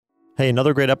Hey,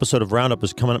 another great episode of Roundup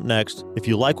is coming up next. If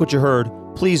you like what you heard,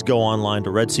 please go online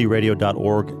to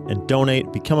redsearadio.org and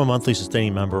donate, become a monthly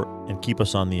sustaining member, and keep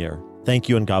us on the air. Thank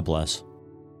you and God bless.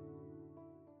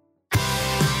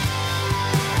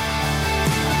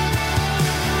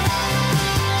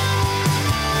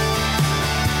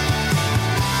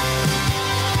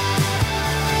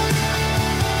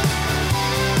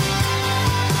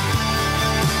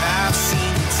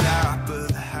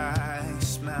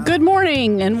 Good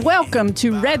morning and welcome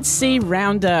to Red Sea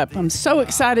Roundup. I'm so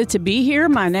excited to be here.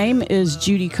 My name is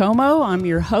Judy Como. I'm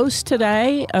your host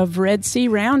today of Red Sea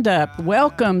Roundup.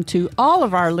 Welcome to all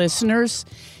of our listeners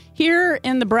here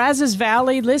in the Brazos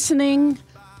Valley listening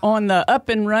on the up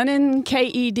and running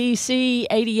KEDC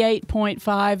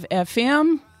 88.5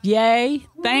 FM. Yay.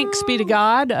 Thanks be to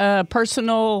God.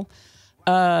 Personal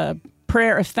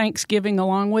prayer of thanksgiving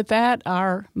along with that.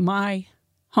 My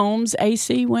home's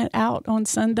AC went out on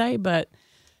Sunday, but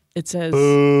it says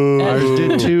ours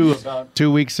did too about 2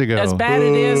 weeks ago. As bad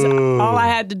it is, all I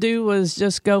had to do was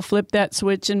just go flip that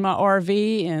switch in my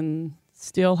RV and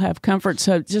still have comfort.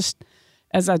 So just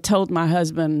as I told my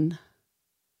husband,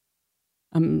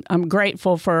 I'm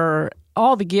grateful for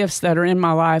all the gifts that are in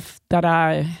my life that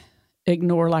I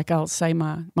ignore. Like I'll say,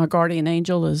 my guardian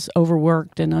angel is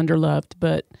overworked and underloved,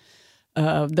 but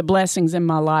the blessings in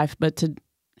my life, but to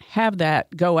have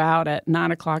that go out at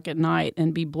 9 o'clock at night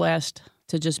and be blessed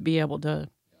to just be able to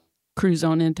cruise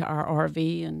on into our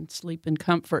RV and sleep in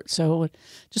comfort. So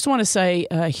just want to say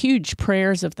huge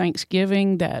prayers of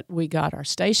thanksgiving that we got our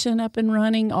station up and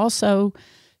running. Also,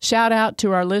 shout out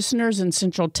to our listeners in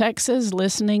Central Texas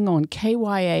listening on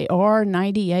KYAR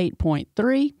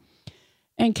 98.3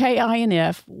 and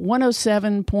KINF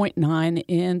 107.9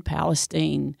 in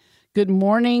Palestine. Good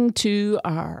morning to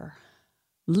our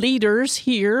leaders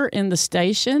here in the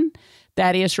station.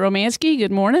 Thaddeus Romansky.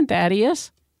 Good morning,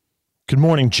 Thaddeus. Good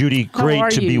morning, Judy.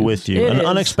 Great to be with you. It is.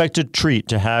 Unexpected treat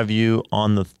to have you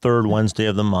on the third Wednesday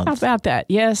of the month. How about that?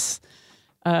 Yes.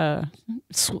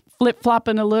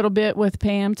 Flip-flopping a little bit with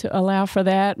Pam to allow for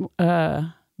that.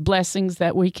 Blessings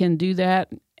that we can do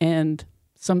that. And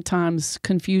sometimes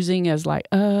confusing as like,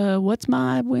 what's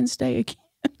my Wednesday again?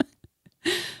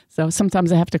 So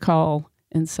sometimes I have to call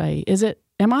and say,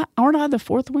 aren't I the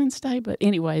fourth Wednesday? But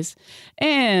anyways,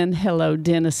 and hello,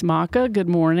 Dennis Maka. Good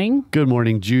morning. Good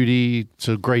morning, Judy.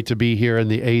 So great to be here in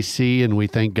the AC, and we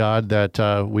thank God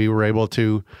that we were able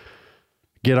to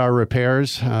get our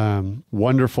repairs.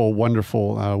 Wonderful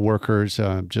workers,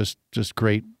 just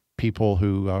great people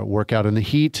who work out in the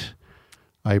heat.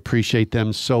 I appreciate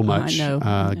them so much. I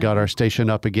know. Got our station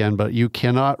up again, but you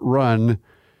cannot run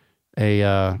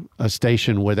a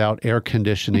station without air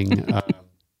conditioning.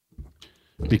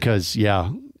 Because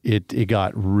it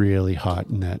got really hot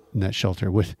in that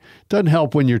shelter. Doesn't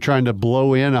help when you're trying to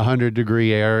blow in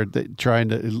 100-degree air. At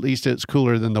least it's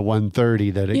cooler than the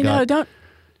 130 that it got.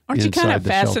 Aren't you kind of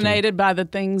fascinated shelter. by the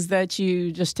things that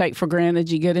you just take for granted?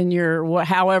 You get in your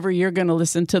however you're going to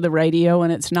listen to the radio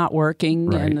and it's not working,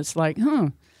 right. And it's like,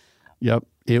 Yep,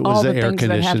 it was the air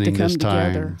conditioning this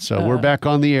time. Together. So we're back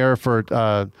on the air for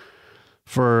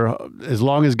as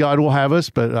long as God will have us,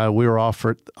 but we were off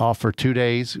for 2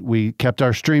 days. We kept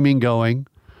our streaming going,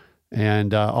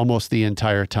 and almost the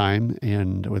entire time,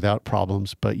 and without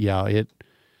problems. But it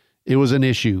was an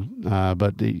issue.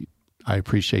 But I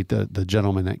appreciate the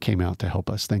gentleman that came out to help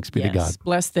us. Thanks be to God.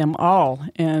 Bless them all,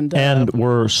 and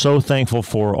we're so thankful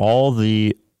for all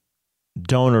the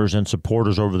donors and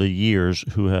supporters over the years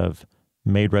who have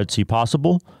made Red Sea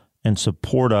possible and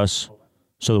support us,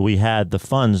 so that we had the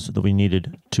funds that we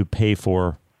needed to pay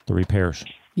for the repairs.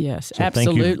 Yes, so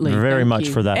absolutely. Thank you very much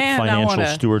for that financial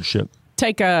stewardship.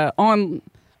 Take a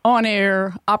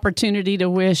on-air opportunity to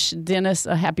wish Dennis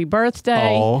a happy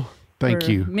birthday. Oh, thank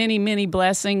you. Many, many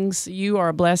blessings. You are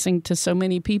a blessing to so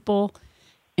many people.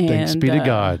 And, thanks be to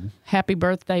God. Happy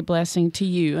birthday blessing to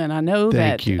you. And I know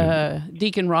that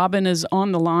Deacon Robin is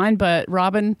on the line, but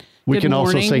Robin, we can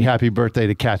morning. also say happy birthday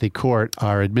to Kathy Court,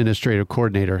 our administrative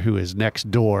coordinator, who is next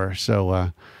door. So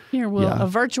a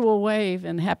virtual wave,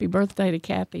 and happy birthday to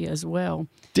Kathy as well.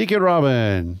 Deacon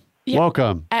Robin,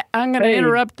 welcome. I'm going to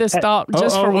interrupt this thought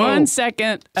just for 1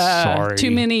 second. Sorry.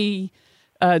 Too many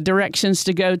directions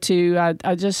to go to.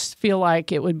 I just feel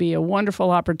like it would be a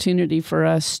wonderful opportunity for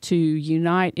us to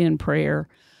unite in prayer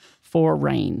for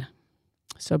rain.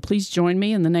 So please join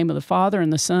me in the name of the Father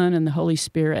and the Son and the Holy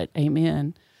Spirit.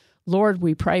 Amen. Lord,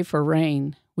 we pray for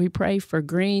rain. We pray for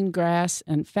green grass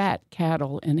and fat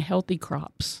cattle and healthy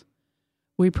crops.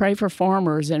 We pray for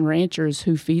farmers and ranchers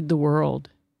who feed the world.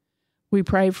 We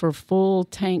pray for full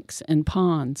tanks and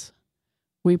ponds.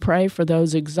 We pray for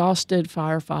those exhausted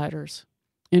firefighters.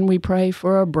 And we pray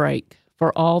for a break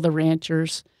for all the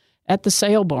ranchers at the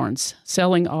sale barns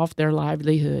selling off their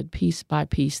livelihood piece by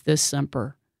piece this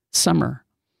summer.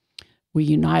 We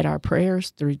unite our prayers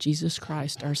through Jesus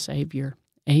Christ, our Savior.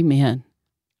 Amen.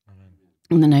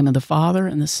 In the name of the Father,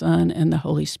 and the Son, and the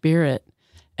Holy Spirit.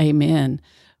 Amen.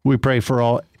 We pray for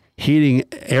all heating,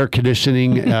 air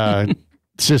conditioning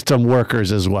system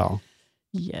workers as well.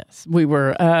 Yes. We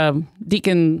were,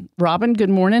 Deacon Robin, good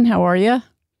morning. How are you?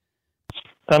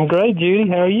 I'm great, Judy.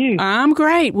 How are you? I'm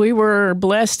great. We were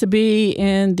blessed to be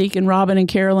in Deacon Robin and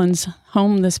Carolyn's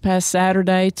home this past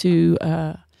Saturday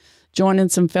to join in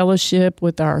some fellowship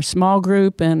with our small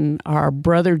group, and our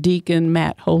brother Deacon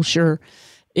Matt Holscher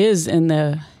is in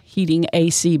the heating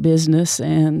AC business,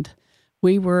 and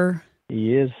we were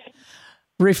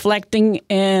reflecting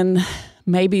and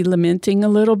maybe lamenting a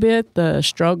little bit the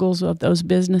struggles of those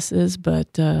businesses,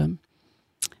 but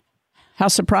how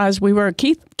surprised we were.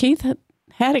 Keith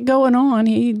had it going on.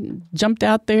 He jumped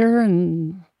out there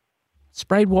and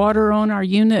sprayed water on our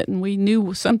unit, and we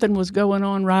knew something was going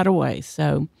on right away.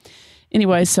 So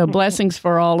anyway, so blessings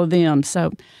for all of them.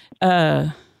 So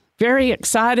very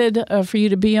excited for you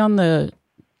to be on air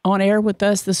with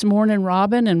us this morning,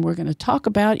 Robin, and we're going to talk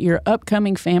about your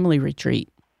upcoming family retreat.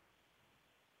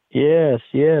 Yes,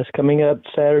 coming up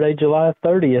Saturday, July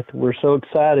 30th. We're so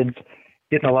excited.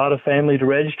 Getting a lot of families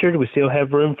registered. We still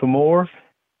have room for more.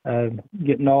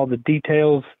 Getting all the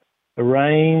details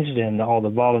arranged and all the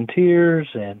volunteers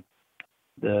and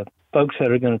the folks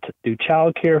that are going to do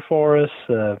childcare for us.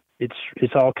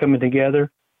 It's all coming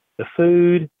together. The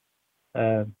food.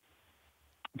 It's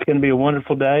going to be a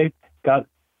wonderful day.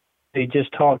 They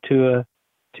just talked to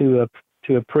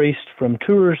a priest from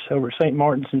Tours over at St.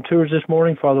 Martin's and Tours this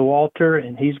morning, Father Walter,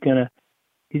 and he's going to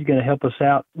help us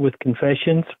out with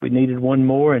confessions. We needed one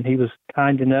more, and he was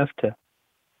kind enough to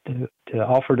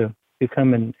offer to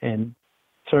come and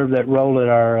serve that role at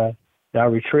our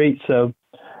retreat. So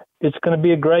it's going to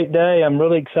be a great day. I'm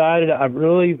really excited. I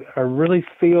really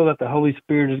feel that the Holy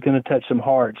Spirit is going to touch some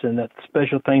hearts, and that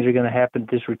special things are going to happen at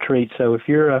this retreat. So if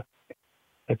you're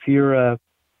a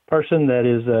person that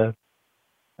is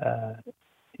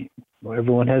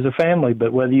everyone has a family,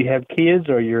 but whether you have kids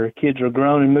or your kids are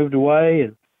grown and moved away,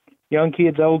 and young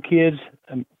kids, old kids,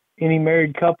 any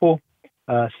married couple,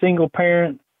 single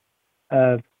parent,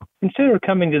 consider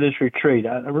coming to this retreat.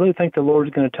 I really think the Lord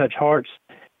is going to touch hearts.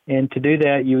 And to do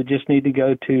that, you would just need to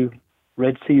go to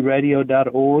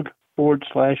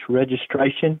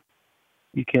redsearadio.org/registration.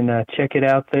 You can check it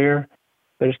out there.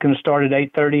 But it's going to start at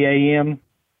 8:30 a.m.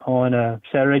 on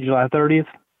Saturday, July 30th.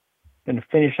 Going to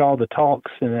finish all the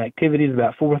talks and activities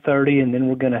about 4:30, and then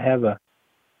we're going to have a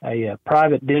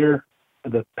private dinner for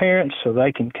the parents so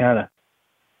they can kind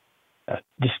of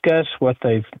discuss what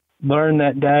they've learned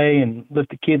that day and let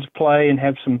the kids play and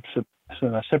have some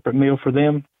separate meal for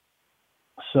them.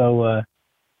 So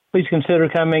please consider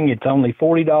coming. It's only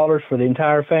 $40 for the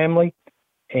entire family,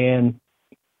 and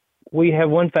we have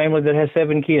one family that has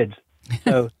 7 kids.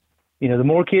 So, the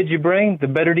more kids you bring, the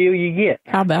better deal you get.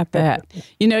 How about that?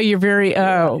 You're very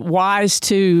wise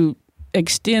to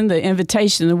extend the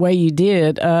invitation the way you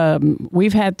did.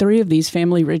 We've had 3 of these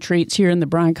family retreats here in the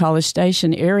Bryan-College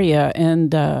Station area, and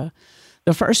the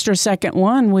first or second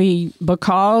one,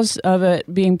 because of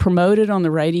it being promoted on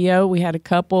the radio, we had a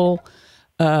couple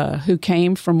who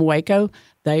came from Waco.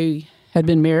 They had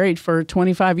been married for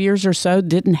 25 years or so,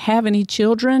 didn't have any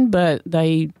children, but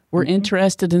they were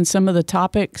interested in some of the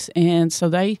topics, and so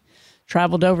they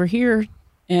traveled over here,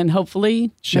 and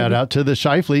hopefully... Shout out to the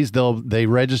Shifleys. They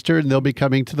registered, and they'll be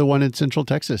coming to the one in Central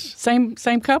Texas. Same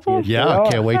couple? Yeah,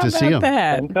 can't wait to see them.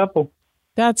 Same couple.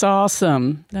 That's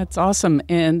awesome.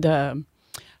 And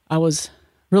I was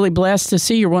really blessed to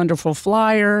see your wonderful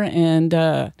flyer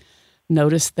and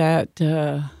notice that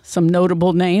some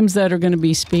notable names that are going to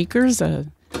be speakers.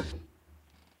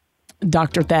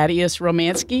 Dr. Thaddeus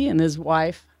Romansky and his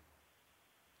wife,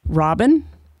 Robin,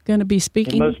 going to be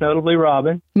speaking. And most notably,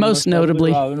 Robin. Most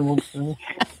notably. Robin.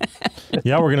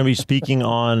 Yeah, we're going to be speaking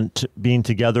on being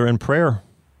together in prayer.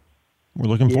 We're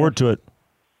looking forward to it.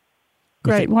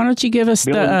 Great. Why don't you give us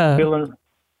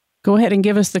go ahead and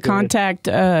give us the contact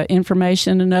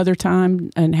information another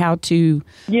time and how to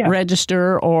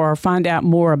register or find out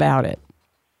more about it.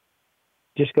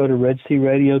 Just go to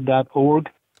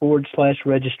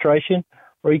redsearadio.org/registration,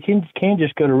 or you can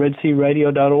just go to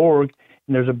redsearadio.org,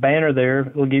 and there's a banner there.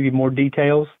 It'll give you more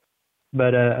details.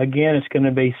 But again, it's going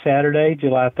to be Saturday,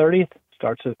 July 30th.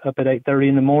 Starts up at 8:30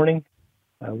 in the morning.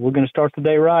 We're going to start the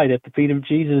day right at the feet of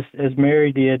Jesus, as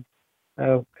Mary did,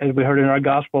 as we heard in our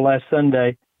gospel last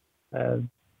Sunday.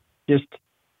 Just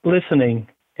listening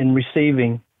and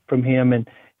receiving from him. And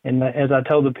as I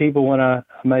told the people when I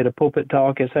made a pulpit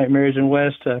talk at St. Mary's in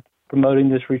West promoting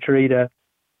this retreat, I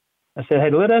said,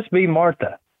 hey, let us be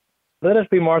Martha. Let us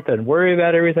be Martha and worry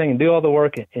about everything and do all the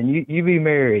work, and you be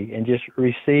Mary and just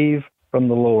receive from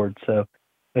the Lord. So,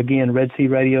 again,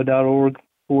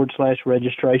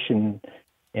 redsearadio.org/registration,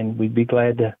 and we'd be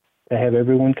glad to have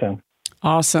everyone come.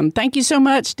 Awesome. Thank you so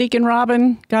much, Deacon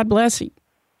Robin. God bless you.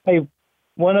 Hey,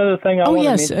 one other thing I want to mention.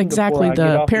 Oh, yes, exactly,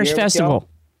 the Parish Festival.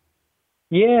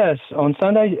 Yes, on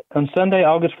Sunday,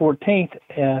 August 14th,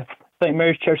 St.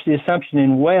 Mary's Church of the Assumption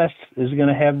in West is going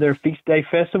to have their Feast Day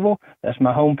Festival. That's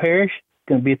my home parish. It's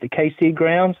going to be at the KC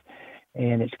grounds,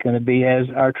 and it's going to be as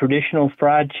our traditional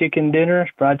fried chicken dinner,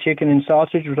 fried chicken and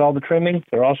sausage with all the trimmings.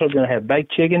 They're also going to have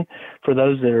baked chicken for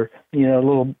those that are, a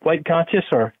little weight conscious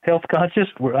or health conscious.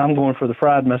 I'm going for the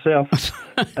fried myself.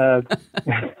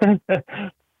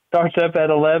 Starts up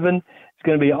at 11. It's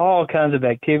going to be all kinds of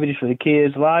activities for the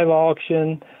kids, live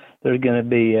auction. There's going to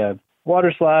be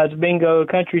water slides, bingo,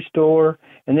 country store,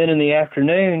 and then in the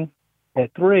afternoon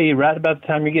at 3, right about the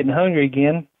time you're getting hungry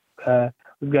again,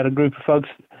 we've got a group of folks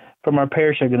from our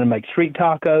parish that are going to make street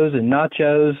tacos and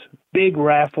nachos, big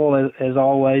raffle as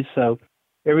always. So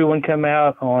everyone come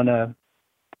out on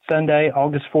Sunday,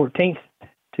 August 14th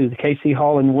to the KC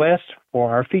Hall in West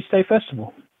for our Feast Day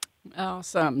Festival.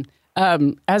 Awesome.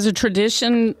 As a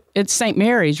tradition, it's St.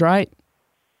 Mary's, right?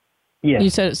 Yes.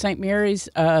 You said it's St. Mary's,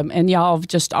 and y'all have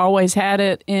just always had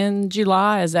it in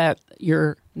July. Is that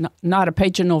your not a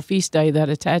patronal feast day that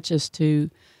attaches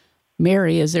to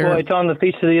Mary? Is there? Well, it's on the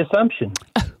Feast of the Assumption.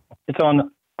 It's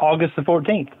on August the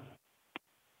 14th.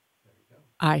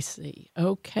 I see.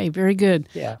 Okay, very good.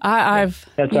 Yeah,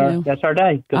 that's our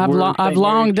day. I've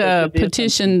longed to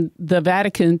petition the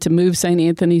Vatican to move St.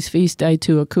 Anthony's feast day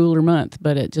to a cooler month,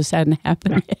 but it just hadn't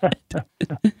happened yet.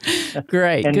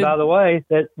 Great. And good. By the way,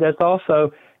 that's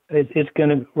also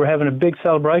we're having a big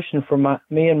celebration for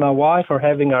me and my wife are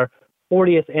having our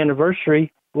 40th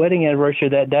wedding anniversary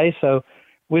that day. So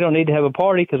we don't need to have a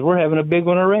party because we're having a big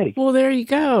one already. Well, there you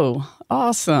go.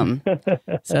 Awesome.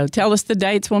 So tell us the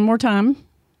dates one more time.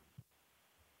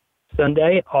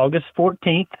 Sunday, August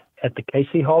 14th at the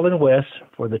KC Hall in West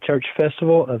for the Church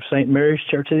Festival of St. Mary's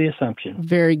Church of the Assumption.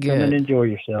 Very good. Come and enjoy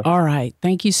yourself. All right.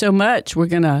 Thank you so much. We're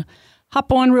going to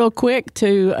hop on real quick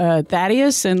to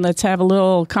Thaddeus, and let's have a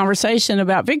little conversation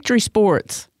about Victory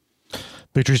Sports.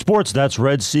 Victory Sports, that's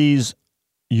Red Sea's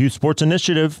youth sports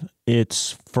initiative.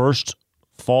 Its first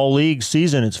fall league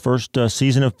season, its first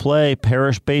season of play,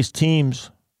 parish-based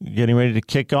teams getting ready to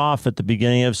kick off at the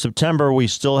beginning of September. We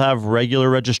still have regular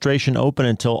registration open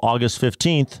until August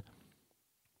 15th.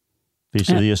 Feast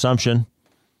of the Assumption.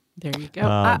 There you go.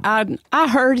 I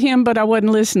heard him, but I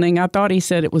wasn't listening. I thought he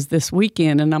said it was this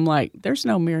weekend, and I'm like, there's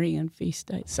no Marian feast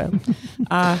day. So,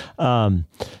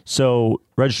 so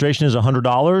registration is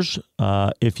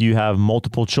 $100. If you have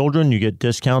multiple children, you get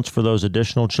discounts for those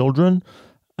additional children.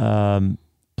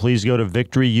 Please go to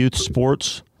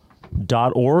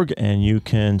victoryyouthsports.org and you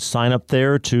can sign up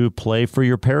there to play for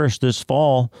your parish this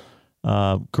fall.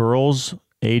 Girls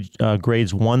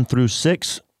grades 1 through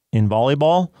 6 in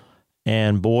volleyball,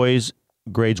 and boys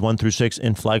grades 1 through 6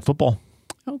 in flag football.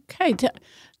 Okay.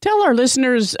 Tell our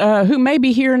listeners who may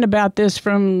be hearing about this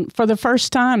for the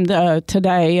first time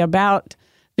today about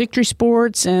Victory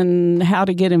Sports and how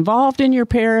to get involved in your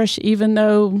parish, even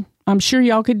though I'm sure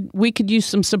we could use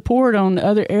some support on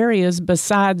other areas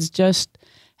besides just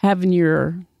having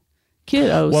your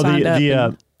kiddos signed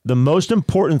up. The most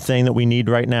important thing that we need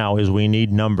right now is we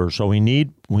need numbers. So we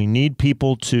need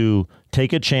people to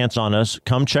take a chance on us.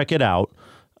 Come check it out.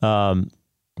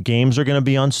 Games are going to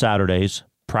be on Saturdays.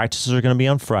 Practices are going to be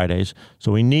on Fridays.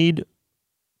 So we need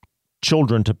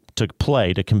children to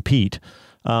play, to compete.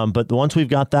 But once we've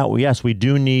got that,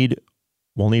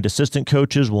 we'll need assistant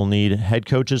coaches. We'll need head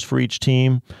coaches for each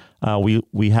team.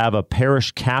 We have a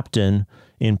parish captain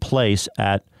in place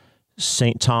at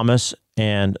St. Thomas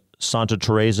and Santa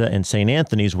Teresa and St.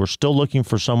 Anthony's. We're still looking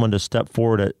for someone to step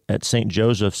forward at St.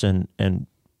 Joseph's and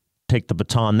take the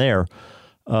baton there.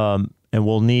 And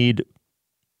we'll need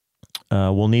some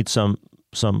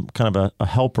kind of a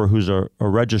helper who's a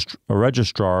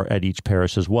registrar at each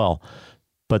parish as well.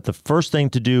 But the first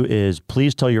thing to do is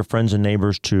please tell your friends and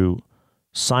neighbors to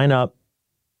sign up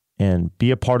and be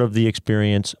a part of the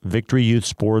experience.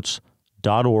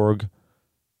 victoryyouthsports.org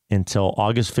until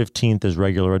August 15th is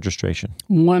regular registration.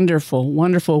 Wonderful,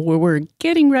 wonderful. Well, we're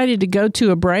getting ready to go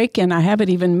to a break, and I haven't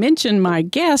even mentioned my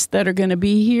guests that are going to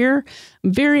be here.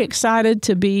 I'm very excited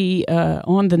to be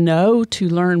on the know to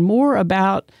learn more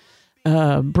about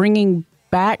bringing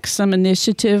back some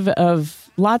initiative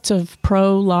of lots of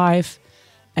pro-life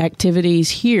activities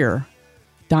here.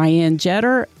 Diane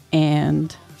Jetter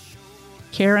and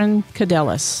Karen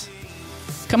Cadellis.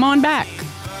 Come on back.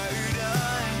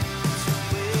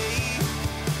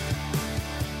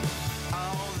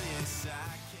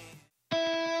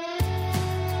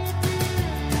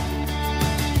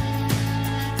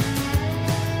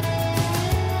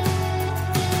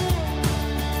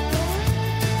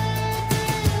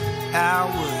 I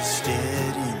was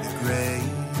dead in the grave.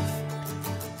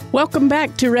 Welcome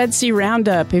back to Red Sea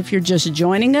Roundup. If you're just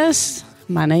joining us,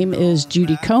 my name is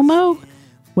Judy Como.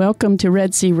 Welcome to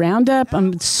Red Sea Roundup.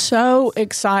 I'm so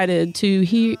excited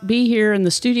to be here in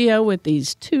the studio with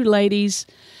these two ladies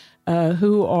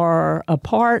who are a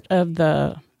part of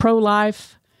the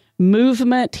pro-life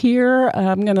movement here.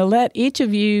 I'm going to let each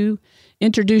of you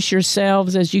introduce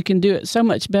yourselves, as you can do it so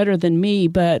much better than me,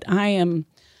 but I am,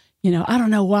 I don't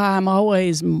know why I'm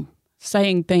always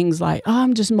saying things like,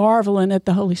 I'm just marveling at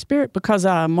the Holy Spirit, because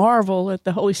I marvel at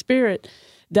the Holy Spirit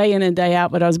day in and day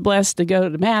out. But I was blessed to go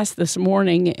to Mass this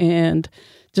morning, and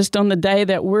just on the day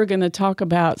that we're going to talk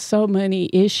about so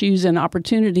many issues and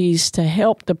opportunities to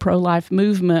help the pro-life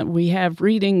movement, we have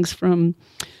readings from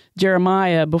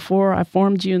Jeremiah. Before I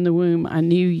formed you in the womb, I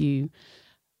knew you.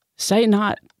 Say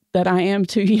not that I am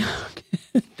too young.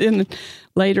 Then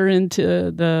later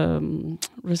into the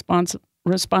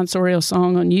responsorial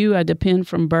song, on you I depend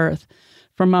from birth.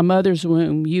 From my mother's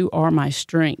womb, you are my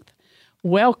strength.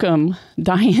 Welcome,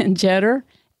 Diane Jetter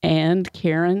and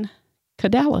Karen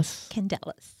Cadellis.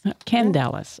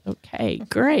 Candelis. Okay,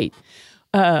 great.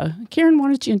 Karen, why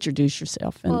don't you introduce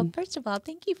yourself? Well, first of all,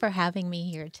 thank you for having me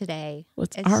here today.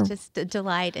 It's just a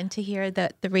delight, and to hear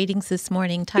the readings this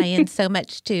morning tie in so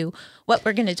much to what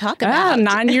we're going to talk about.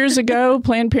 9 years ago,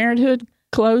 Planned Parenthood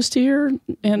closed here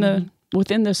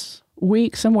within this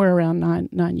week, somewhere around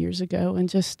nine years ago, and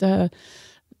just to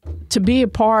be a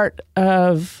part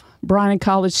of Bryan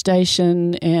College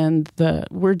Station, and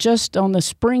we're just on the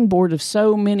springboard of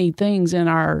so many things in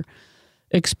our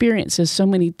experiences. So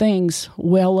many things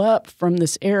well up from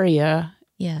this area.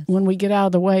 Yes. When we get out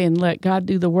of the way and let God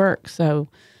do the work. So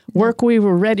work we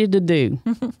were ready to do.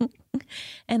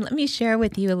 And let me share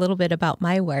with you a little bit about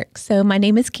my work. So my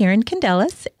name is Karen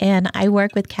Candelis, and I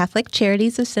work with Catholic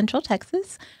Charities of Central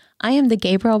Texas. I am the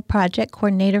Gabriel Project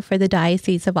Coordinator for the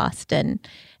Diocese of Austin.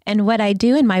 And what I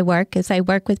do in my work is I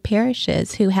work with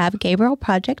parishes who have Gabriel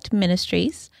Project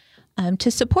ministries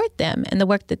to support them in the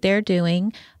work that they're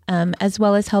doing, as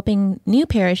well as helping new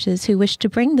parishes who wish to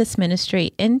bring this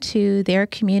ministry into their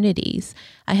communities.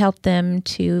 I help them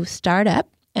to start up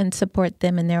and support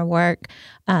them in their work.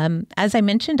 As I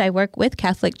mentioned, I work with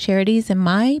Catholic Charities, and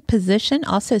my position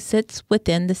also sits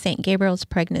within the St. Gabriel's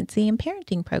Pregnancy and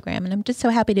Parenting Program. And I'm just so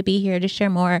happy to be here to share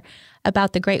more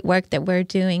about the great work that we're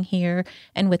doing here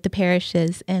and with the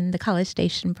parishes in the College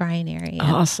Station, Bryan area.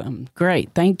 Awesome.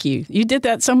 Great. Thank you. You did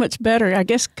that so much better, I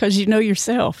guess, because you know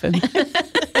yourself. And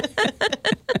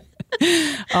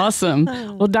awesome.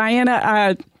 Well, Diana,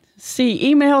 I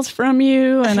see emails from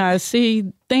you and I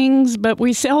see things, but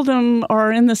we seldom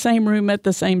are in the same room at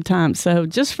the same time. So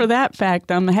just for that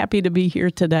fact, I'm happy to be here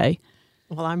today.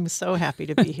 Well, I'm so happy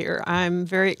to be here. I'm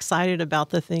very excited about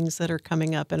the things that are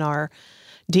coming up in our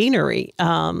deanery.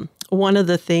 One of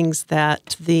the things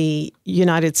that the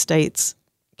United States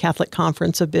Catholic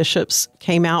Conference of Bishops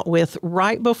came out with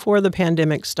right before the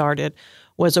pandemic started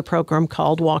was a program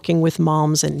called Walking with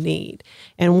Moms in Need.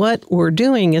 And what we're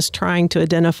doing is trying to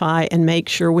identify and make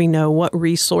sure we know what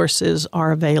resources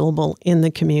are available in the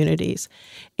communities.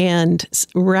 And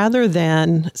rather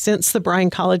than, since the Bryan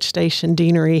College Station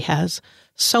Deanery has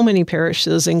so many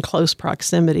parishes in close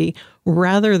proximity,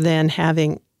 rather than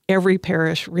having every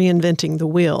parish reinventing the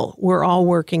wheel, we're all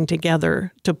working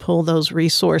together to pull those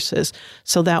resources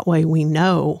so that way we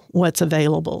know what's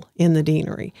available in the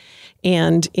deanery.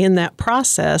 And in that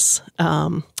process,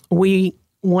 we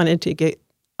wanted to get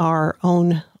our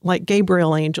own, like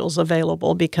Gabriel Angels,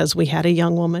 available because we had a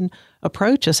young woman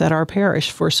approach us at our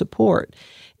parish for support.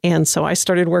 And so I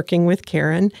started working with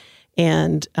Karen,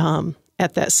 and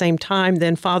at that same time,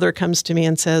 then Father comes to me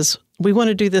and says, we want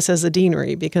to do this as a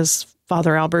deanery, because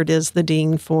Father Albert is the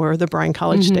dean for the Bryan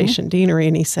College Station Deanery.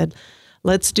 And he said,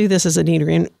 let's do this as a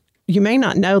deanery. And you may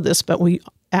not know this, but we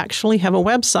actually have a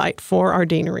website for our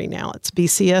deanery now. It's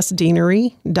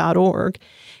bcsdeanery.org.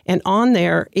 And on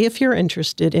there, if you're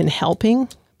interested in helping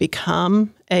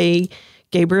become a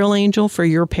Gabriel Angel for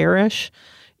your parish,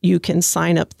 you can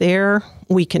sign up there.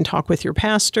 We can talk with your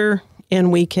pastor,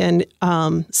 and we can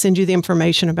send you the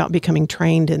information about becoming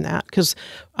trained in that. Because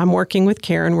I'm working with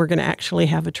Karen. We're going to actually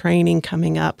have a training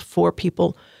coming up for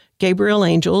people, Gabriel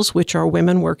Angels, which are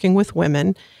women working with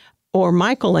women, or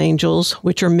Michael Angels,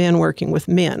 which are men working with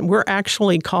men. We're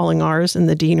actually calling ours in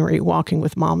the deanery Walking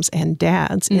with Moms and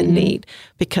Dads in Need,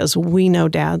 because we know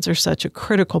dads are such a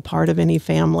critical part of any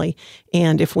family.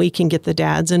 And if we can get the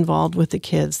dads involved with the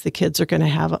kids are going to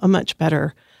have a much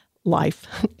better life,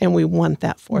 and we want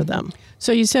that for them.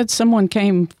 So you said someone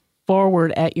came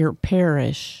forward at your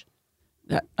parish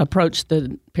that approached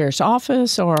the parish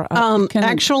office, or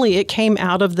actually it came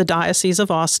out of the Diocese of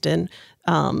Austin.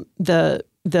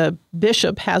 The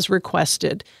bishop has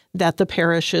requested that the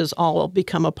parishes all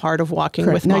become a part of Walking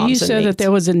with Moms. Now, you said that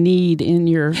there was a need in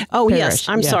your parish. Yes.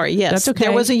 I'm sorry. Yes. That's okay.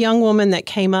 There was a young woman that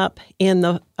came up in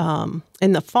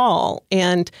the fall,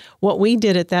 and what we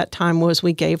did at that time was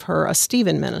we gave her a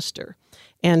Stephen minister.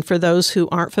 And for those who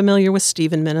aren't familiar with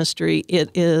Stephen ministry,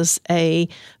 it is a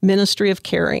ministry of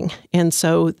caring. And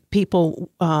so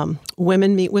people,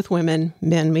 women meet with women,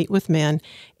 men meet with men,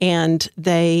 and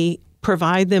they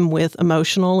provide them with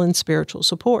emotional and spiritual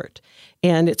support.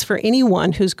 And it's for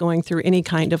anyone who's going through any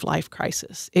kind of life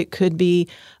crisis. It could be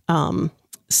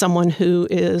someone who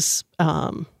is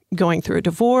going through a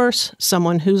divorce,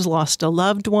 someone who's lost a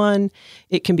loved one.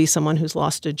 It can be someone who's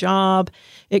lost a job.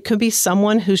 It could be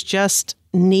someone who's just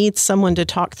needs someone to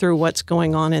talk through what's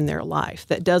going on in their life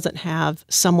that doesn't have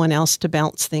someone else to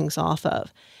bounce things off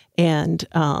of. And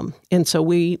so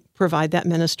we provide that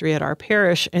ministry at our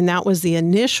parish, and that was the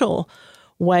initial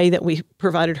way that we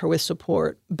provided her with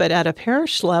support. But at a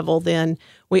parish level, then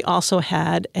we also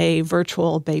had a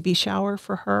virtual baby shower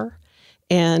for her,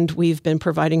 and we've been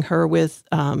providing her with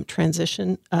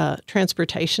transportation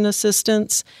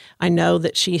assistance. I know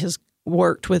that she has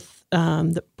worked with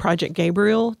the Project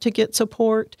Gabriel to get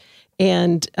support,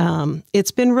 and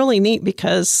it's been really neat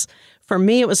because for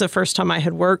me, it was the first time I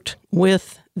had worked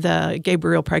with the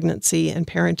Gabriel Pregnancy and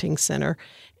Parenting Center.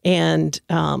 And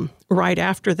right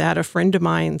after that, a friend of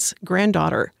mine's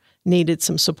granddaughter needed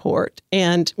some support.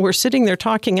 And we're sitting there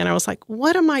talking, and I was like,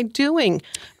 what am I doing?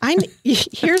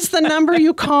 Here's the number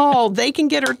you call. They can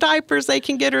get her diapers. They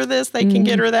can get her this. They can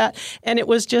get her that. And it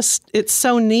was just, it's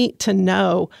so neat to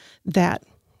know that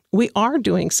we are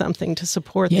doing something to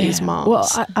support these moms.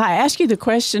 Well, I ask you the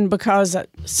question because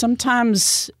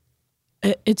sometimes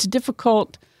it's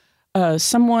difficult.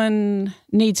 Someone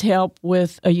needs help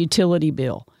with a utility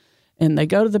bill, and they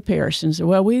go to the parish and say,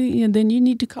 well, then you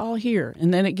need to call here.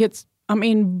 And then it gets,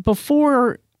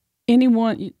 before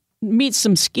anyone meets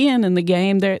some skin in the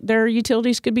game, their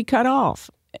utilities could be cut off.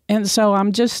 And so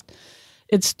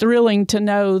it's thrilling to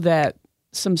know that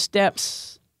some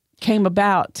steps came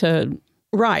about to.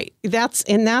 Right.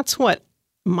 That's what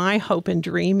my hope and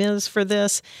dream is for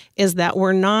this, is that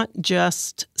we're not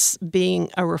just being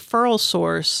a referral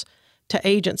source to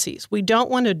agencies. We don't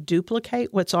want to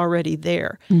duplicate what's already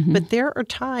there. Mm-hmm. But there are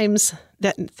times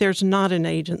that there's not an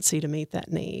agency to meet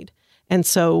that need. And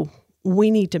so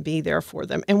we need to be there for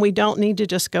them. And we don't need to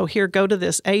just go to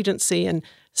this agency and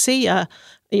see ya,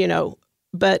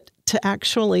 but to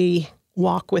actually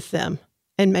walk with them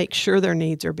and make sure their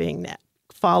needs are being met,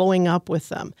 following up with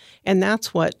them. And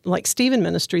that's what, like Stephen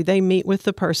Ministry, they meet with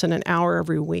the person an hour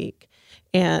every week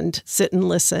and sit and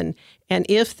listen. And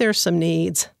if there's some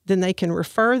needs, then they can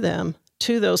refer them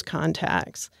to those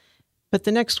contacts. But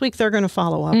the next week, they're going to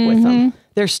follow up with them.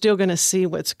 They're still going to see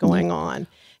what's going on.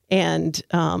 And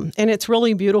it's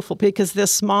really beautiful because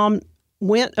this mom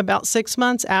went about 6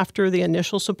 months after the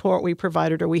initial support we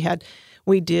provided her.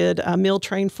 We did a meal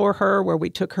train for her where we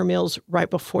took her meals right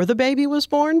before the baby was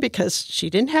born because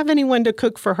she didn't have anyone to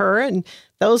cook for her. And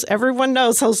everyone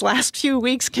knows those last few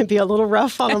weeks can be a little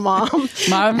rough on a mom.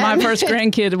 My first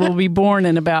grandkid will be born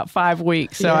in about 5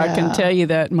 weeks. So I can tell you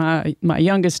that my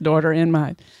youngest daughter and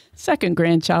my second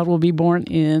grandchild will be born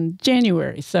in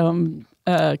January. So I'm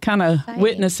kind of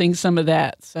witnessing some of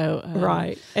that. So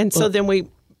right. And so then we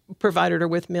provided her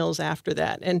with meals after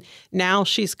that. And now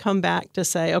she's come back to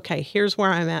say, okay, here's where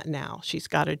I'm at now. She's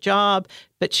got a job,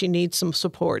 but she needs some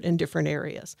support in different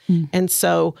areas. And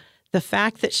so the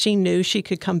fact that she knew she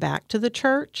could come back to the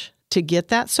church to get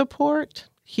that support,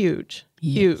 huge.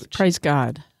 Praise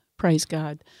God.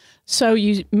 So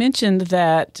you mentioned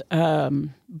that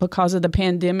because of the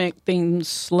pandemic, things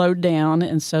slowed down.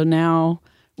 And so now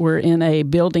we're in a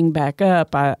building back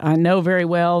up. I know very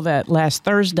well that last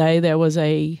Thursday there was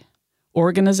a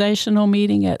organizational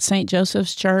meeting at St.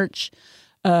 Joseph's Church.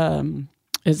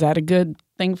 Is that a good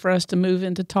thing for us to move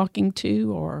into talking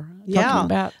to or talking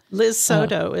about? Liz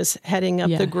Soto is heading up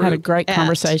the group. I had a great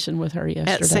conversation with her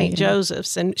yesterday. At St.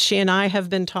 Joseph's, and she and I have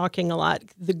been talking a lot.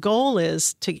 The goal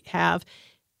is to have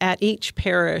at each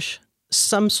parish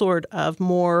some sort of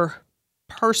more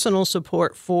personal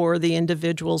support for the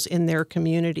individuals in their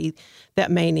community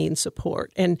that may need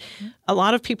support. And a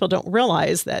lot of people don't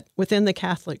realize that within the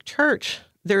Catholic Church,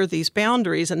 there are these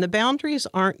boundaries, and the boundaries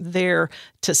aren't there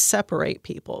to separate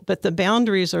people, but the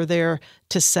boundaries are there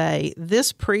to say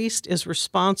this priest is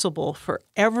responsible for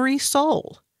every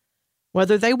soul,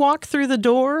 whether they walk through the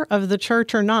door of the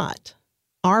church or not.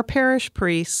 Our parish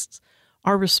priests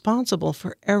are responsible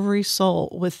for every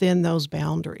soul within those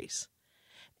boundaries.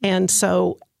 And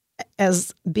so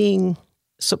as being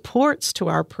supports to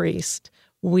our priest,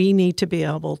 we need to be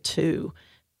able to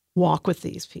walk with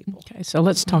these people. Okay, so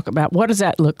let's talk about what does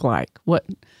that look like?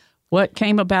 What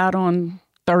came about on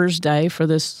Thursday for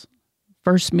this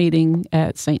first meeting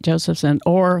at St. Joseph's,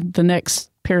 or the next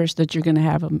parish that you're going to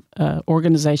have an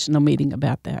organizational meeting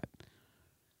about that?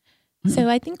 So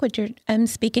I think what you're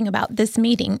speaking about this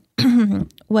meeting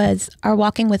was our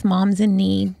Walking with Moms in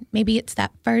Need. Maybe it's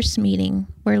that first meeting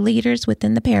where leaders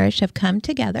within the parish have come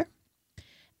together.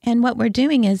 And what we're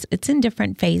doing is it's in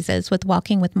different phases with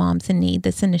Walking with Moms in Need,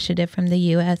 this initiative from the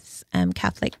U.S.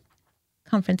 Catholic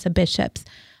Conference of Bishops.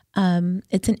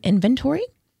 It's an inventory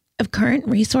of current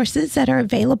resources that are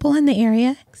available in the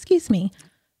area. Excuse me.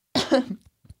 So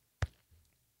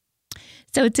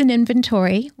it's an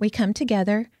inventory. We come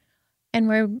together and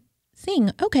we're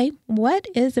seeing, okay, what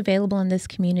is available in this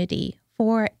community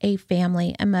for a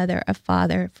family, a mother, a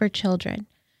father, for children?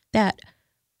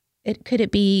 Could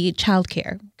it be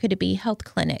childcare? Could it be health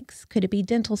clinics? Could it be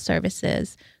dental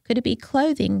services? Could it be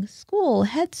clothing, school,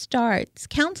 Head Starts,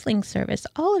 counseling service?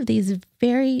 All of these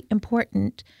very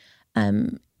important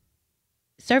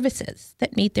services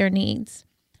that meet their needs.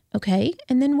 Okay,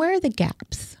 and then where are the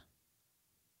gaps?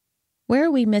 Where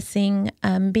are we missing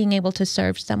being able to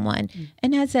serve someone?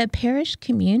 And as a parish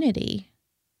community,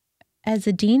 as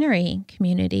a deanery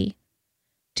community,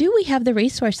 do we have the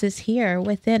resources here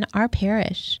within our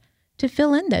parish to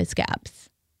fill in those gaps?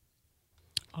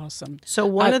 Awesome.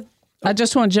 So I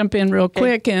just want to jump in real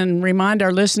quick and remind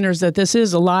our listeners that this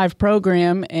is a live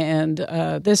program, and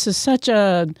this is such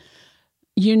a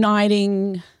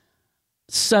uniting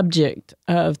subject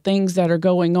of things that are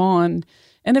going on.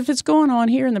 And if it's going on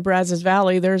here in the Brazos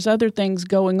Valley, there's other things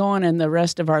going on in the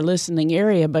rest of our listening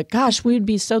area. But gosh, we'd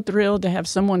be so thrilled to have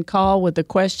someone call with a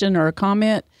question or a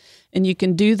comment. And you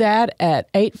can do that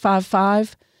at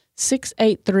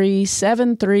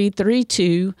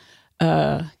 855-683-7332.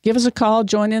 Give us a call,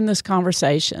 join in this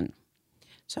conversation.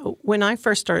 So when I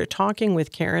first started talking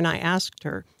with Karen, I asked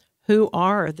her, who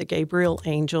are the Gabriel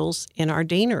angels in our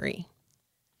deanery?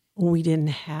 We didn't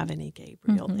have any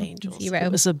Gabriel angels. Zero. It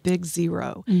was a big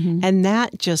zero. And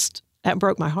that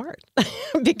broke my heart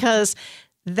because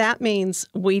that means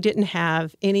we didn't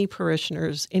have any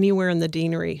parishioners anywhere in the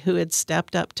deanery who had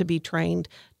stepped up to be trained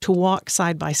to walk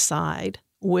side by side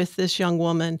with this young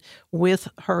woman, with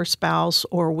her spouse,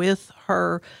 or with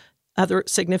her other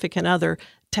significant other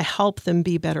to help them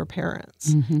be better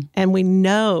parents. And we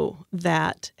know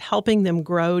that helping them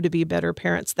grow to be better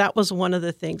parents, that was one of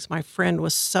the things my friend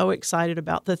was so excited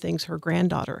about, the things her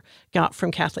granddaughter got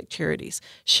from Catholic Charities.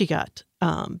 She got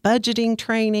budgeting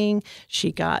training.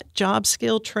 She got job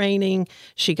skill training.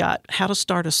 She got how to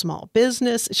start a small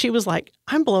business. She was like,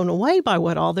 I'm blown away by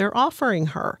what all they're offering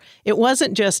her. It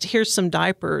wasn't just, here's some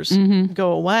diapers,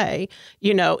 go away.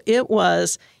 It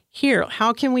was, here,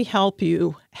 how can we help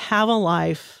you have a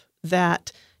life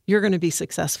that you're going to be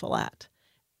successful at?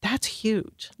 That's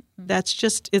huge.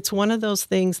 That's it's one of those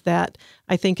things that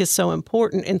I think is so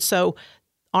important. And so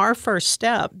our first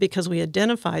step, because we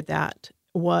identified that,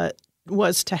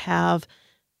 was to have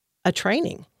a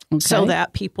training so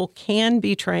that people can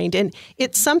be trained. And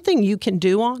it's something you can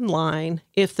do online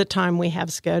if the time we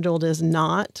have scheduled is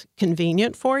not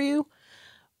convenient for you.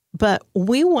 But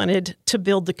we wanted to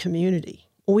build the community.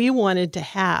 We wanted to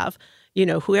have,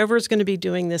 whoever's going to be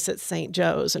doing this at St.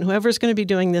 Joe's and whoever's going to be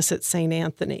doing this at St.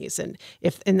 Anthony's, and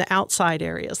if in the outside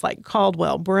areas like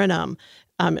Caldwell, Brenham,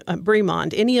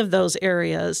 Bremond, any of those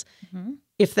areas,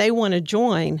 if they want to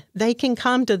join, they can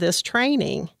come to this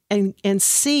training and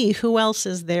see who else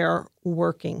is there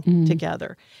working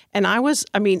together. And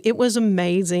it was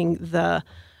amazing.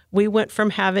 We went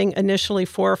from having initially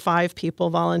 4 or 5 people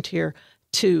volunteer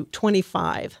to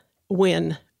 25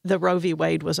 when the Roe v.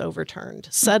 Wade was overturned.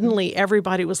 Suddenly,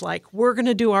 everybody was like, we're going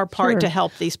to do our part to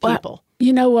help these people.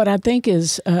 You know what I think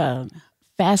is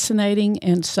fascinating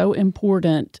and so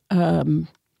important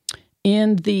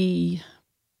in the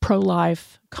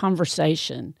pro-life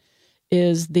conversation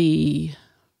is the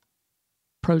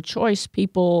pro-choice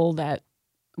people that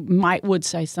would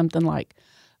say something like,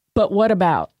 but what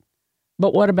about,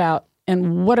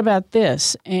 and what about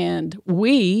this? And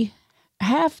we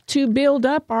have to build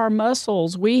up our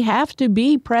muscles. We have to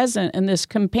be present in this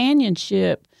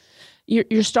companionship.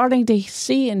 You're starting to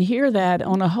see and hear that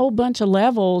on a whole bunch of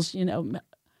levels,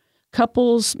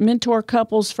 couples, mentor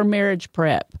couples for marriage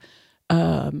prep,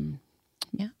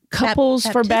 couples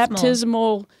for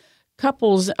baptismal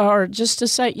couples, or just to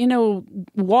say,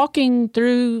 walking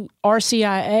through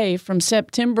RCIA from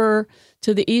September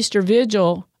to the Easter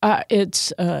Vigil,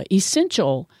 it's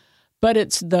essential, but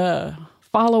it's the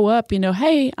follow-up,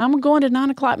 hey, I'm going to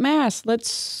 9:00 Mass.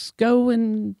 Let's go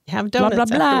and have donuts blah,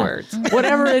 blah, blah, afterwards.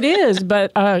 whatever it is.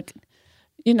 But,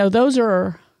 those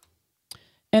are,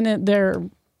 and they're,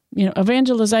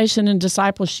 evangelization and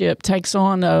discipleship takes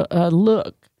on a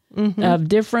look, a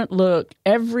different look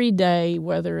every day,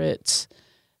 whether it's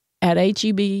at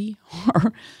HEB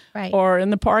or in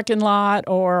the parking lot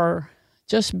or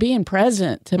just being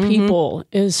present to people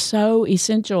is so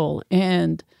essential.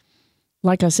 And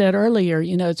like I said earlier,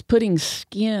 it's putting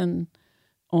skin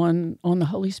on the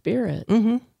Holy Spirit.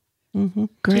 Great.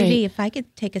 Judy, if I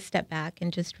could take a step back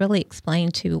and just really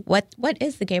explain to what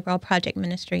is the Gabriel Project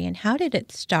Ministry and how did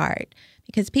it start?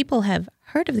 Because people have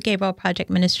heard of the Gabriel Project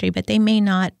Ministry, but they may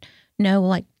not know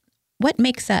what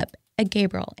makes up a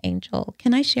Gabriel angel.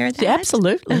 Can I share that? Yeah,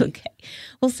 absolutely. Okay.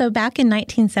 Well, so back in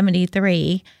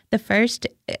 1973, the first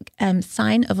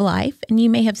sign of life, and you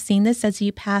may have seen this as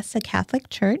you pass a Catholic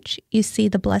church, you see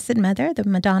the Blessed Mother, the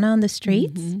Madonna on the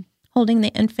streets, holding the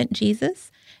infant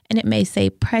Jesus, and it may say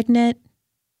pregnant,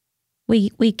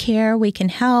 we care, we can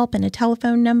help, and a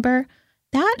telephone number.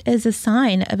 That is a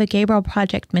sign of a Gabriel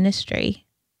Project ministry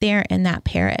there in that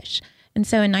parish. And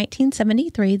so in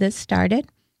 1973, this started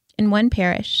in one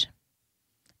parish.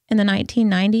 In the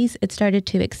 1990s, it started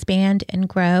to expand and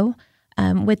grow.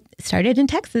 Started in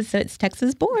Texas, so it's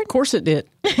Texas born. Of course it did.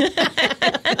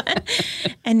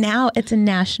 And now it's a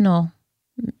national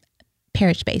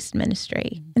parish-based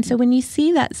ministry. And so when you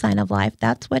see that sign of life,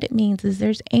 that's what it means, is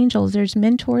there's angels, there's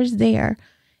mentors there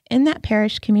in that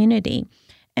parish community.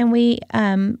 And we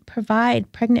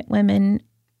provide pregnant women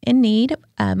in need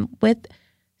with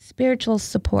spiritual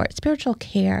support, spiritual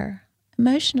care,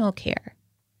 emotional care.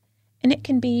 And it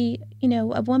can be,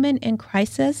 a woman in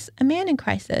crisis, a man in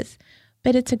crisis,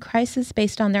 but it's a crisis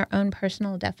based on their own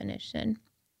personal definition.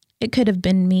 It could have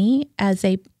been me as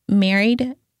a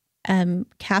married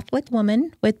Catholic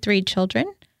woman with 3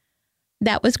 children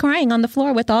that was crying on the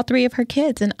floor with all 3 of her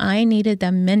kids, and I needed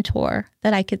a mentor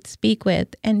that I could speak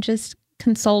with and just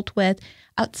consult with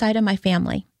outside of my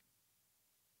family,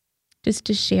 just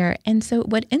to share. And so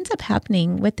what ends up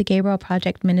happening with the Gabriel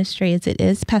Project Ministry is it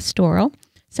is pastoral.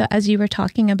 So as you were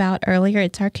talking about earlier,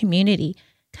 it's our community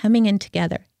coming in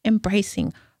together,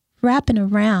 embracing, wrapping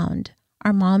around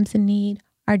our moms in need,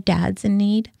 our dads in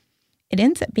need. It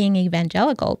ends up being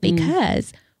evangelical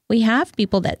because we have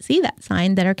people that see that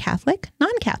sign that are Catholic,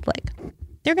 non-Catholic.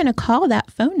 They're going to call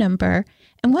that phone number.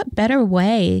 And what better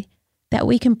way that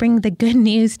we can bring the good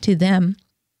news to them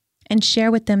and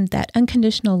share with them that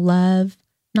unconditional love,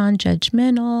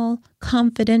 non-judgmental,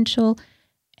 confidential,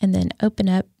 and then open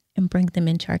up and bring them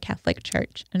into our Catholic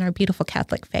Church and our beautiful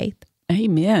Catholic faith.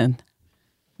 Amen.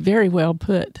 Very well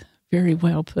put. Very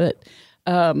well put.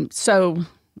 So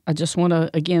I just want to,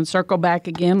 again, circle back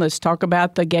again. Let's talk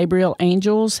about the Gabriel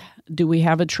Angels. Do we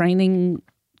have a training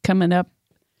coming up?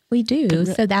 We do.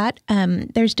 So that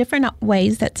there's different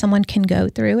ways that someone can go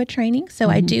through a training. So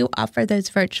I do offer those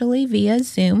virtually via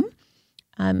Zoom.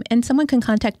 And someone can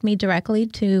contact me directly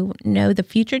to know the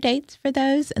future dates for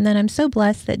those. And then I'm so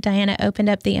blessed that Diana opened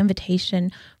up the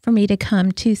invitation for me to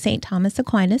come to St. Thomas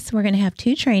Aquinas. We're going to have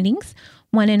 2 trainings,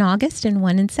 one in August and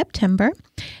one in September.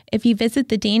 If you visit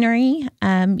the deanery,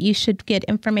 you should get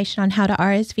information on how to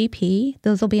RSVP.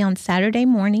 Those will be on Saturday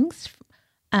mornings.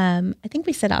 I think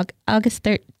we said August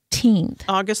 13th.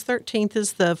 August 13th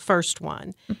is the first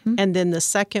one. And then the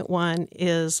second one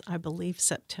is, I believe,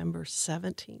 September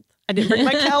 17th. I didn't bring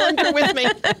my calendar with me.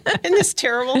 Isn't this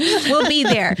terrible? We'll be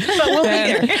there. But we'll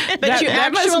be there. But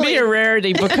that must be a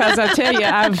rarity, because I tell you,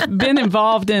 I've been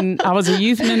involved I was a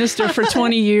youth minister for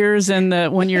 20 years,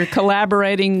 and when you're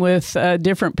collaborating with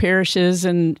different parishes,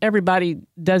 and everybody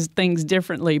does things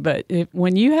differently, but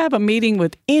when you have a meeting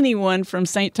with anyone from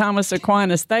St. Thomas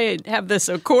Aquinas, they have this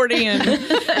accordion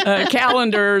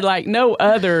calendar like no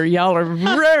other. Y'all are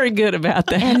very good about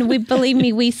that. And believe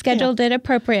me, we scheduled it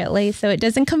appropriately, so it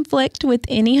doesn't conflict with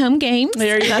any home games.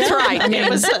 That's right. It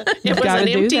was an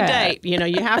empty that. date.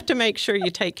 You have to make sure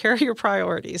you take care of your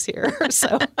priorities here.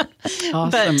 So,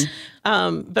 awesome.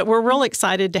 But we're real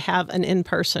excited to have an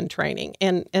in-person training,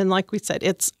 and like we said,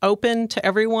 it's open to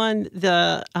everyone.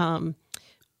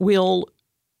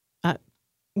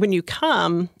 when you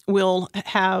come, we'll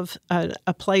have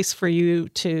a place for you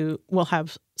we'll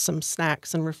have some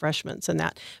snacks and refreshments and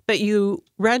that. But you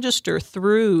register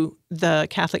through the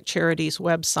Catholic Charities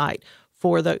website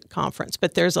for the conference.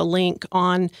 But there's a link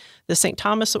on the St.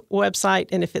 Thomas website,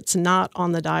 and if it's not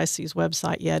on the diocese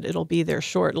website yet, it'll be there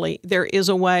shortly. There is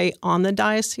a way on the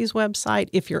diocese website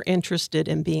if you're interested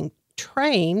in being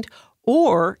trained,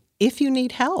 or if you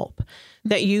need help,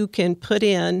 that you can put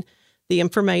in the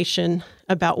information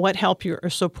about what help or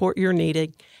support you're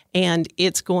needing. And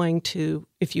it's going to,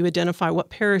 if you identify what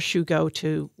parish you go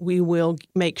to, we will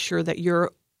make sure that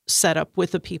you're set up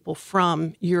with the people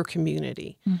from your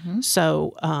community.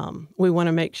 So we want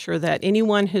to make sure that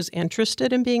anyone who's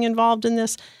interested in being involved in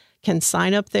this can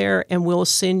sign up there, and we'll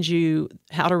send you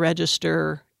how to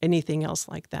register, anything else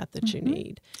like that you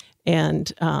need.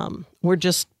 And we're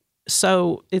just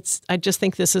I just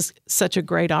think this is such a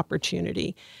great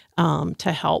opportunity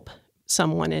to help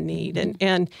someone in need.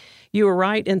 And you were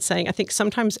right in saying, I think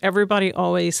sometimes everybody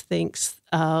always thinks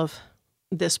of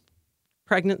this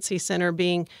pregnancy center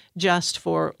being just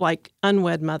for like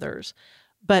unwed mothers,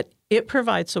 but it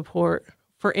provides support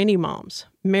for any moms,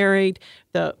 married.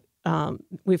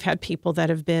 We've had people that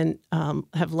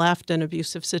have left an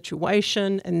abusive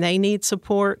situation and they need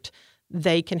support.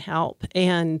 They can help.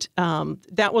 And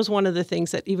that was one of the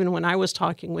things that even when I was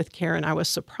talking with Karen, I was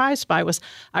surprised by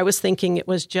I was thinking it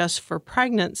was just for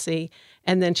pregnancy.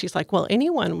 And then she's like, well,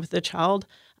 anyone with a child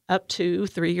up to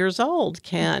 3 years old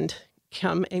can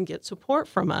come and get support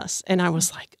from us. And I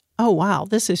was like, oh, wow,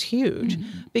 this is huge.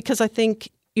 Because I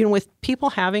think, with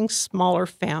people having smaller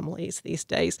families these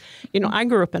days, I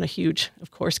grew up in a huge,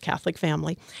 of course, Catholic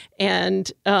family. And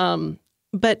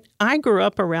but I grew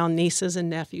up around nieces and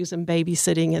nephews and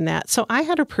babysitting and that. So I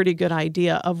had a pretty good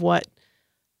idea of what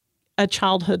a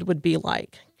childhood would be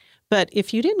like. But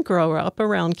if you didn't grow up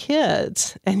around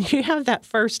kids and you have that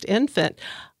first infant,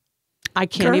 I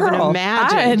can't even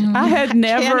imagine. I had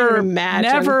never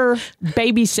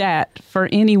babysat for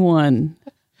anyone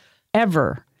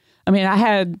ever. I mean, I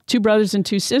had 2 brothers and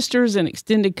 2 sisters and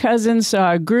extended cousins, so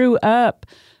I grew up.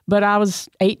 But I was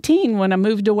 18 when I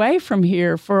moved away from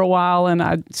here for a while,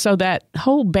 and so that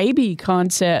whole baby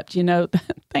concept,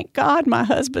 thank God my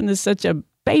husband is such a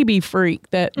baby freak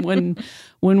that when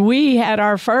we had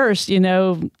our first,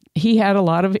 he had a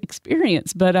lot of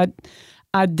experience, but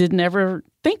I did never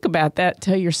think about that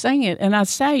till you're saying it. And I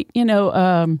say,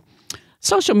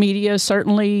 social media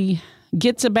certainly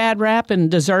gets a bad rap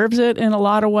and deserves it in a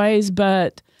lot of ways,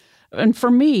 and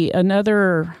for me,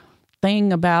 another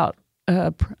thing about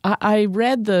I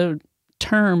read the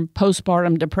term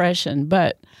postpartum depression,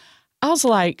 but I was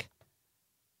like,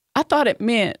 I thought it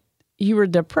meant you were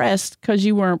depressed because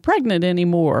you weren't pregnant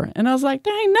anymore. And I was like,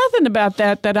 there ain't nothing about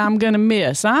that I'm going to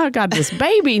miss. I got this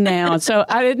baby now. So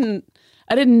I didn't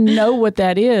know what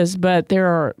that is, but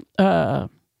there are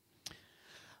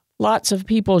lots of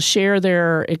people share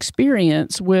their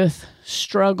experience with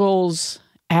struggles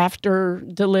after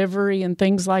delivery and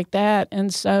things like that.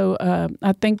 And so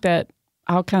I think that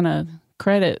I'll kind of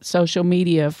credit social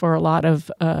media for a lot of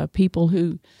people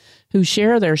who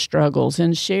share their struggles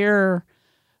and share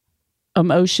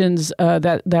emotions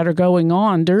that are going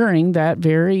on during that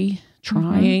very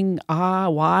trying,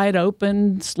 wide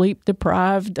open, sleep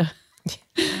deprived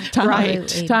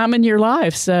time in your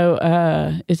life. So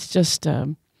it's just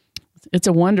it's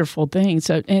a wonderful thing.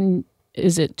 So, and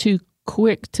is it too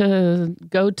quick to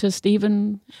go to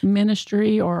Stephen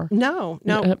Ministry or no?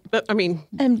 But I mean,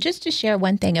 just to share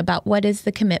one thing about what is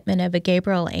the commitment of a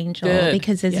Gabriel Angel, good.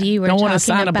 Because as you were don't talking want to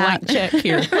sign about, a blank check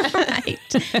here, right?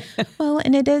 Well,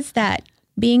 and it is that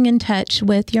being in touch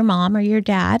with your mom or your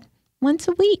dad once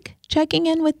a week, checking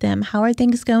in with them. How are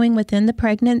things going within the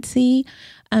pregnancy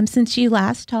since you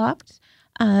last talked?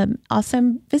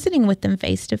 Also visiting with them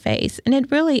face to face. And it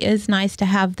really is nice to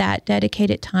have that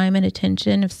dedicated time and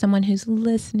attention of someone who's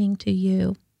listening to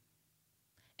you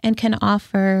and can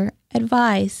offer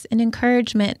advice and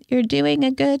encouragement. You're doing a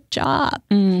good job.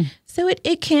 So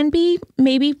it can be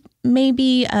maybe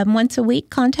once a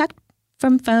week contact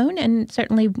from phone, and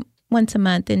certainly once a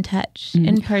month in touch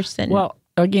in person. Well,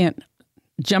 again,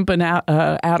 jumping out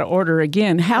of order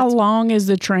again, how long is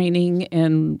the training,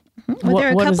 and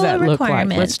what does that look like?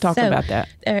 Let's talk about that.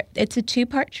 It's a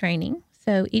 2-part training.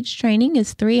 So each training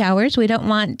is 3 hours. We don't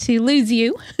want to lose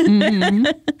you.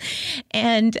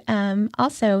 And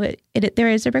also, there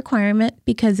is a requirement,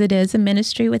 because it is a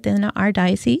ministry within our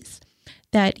diocese,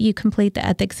 that you complete the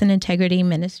ethics and integrity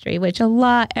ministry, which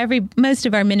most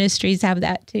of our ministries have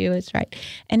that too. Is right.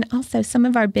 And also, some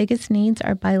of our biggest needs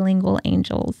are bilingual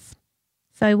angels.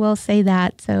 So I will say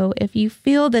that. So if you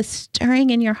feel the stirring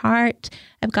in your heart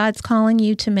of God's calling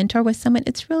you to mentor with someone,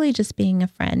 it's really just being a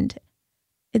friend.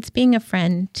 It's being a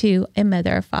friend to a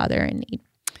mother or father in need.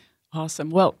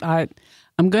 Awesome. Well,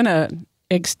 I'm going to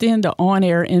extend an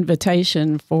on-air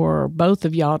invitation for both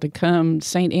of y'all to come.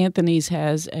 St. Anthony's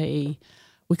has we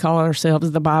call ourselves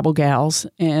the Bible Gals,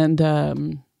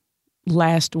 and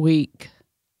last week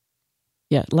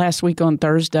on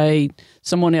Thursday,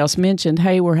 someone else mentioned,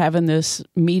 hey, we're having this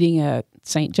meeting at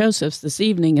St. Joseph's this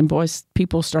evening, and boys,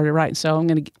 people started writing. So I'm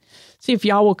going to see if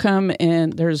y'all will come,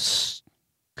 and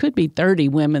could be 30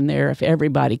 women there if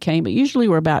everybody came, but usually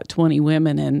we're about 20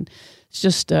 women, and it's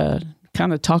just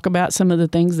kind of talk about some of the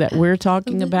things that we're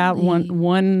talking about.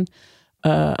 One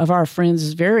of our friends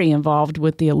is very involved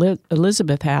with the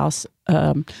Elizabeth House,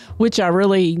 which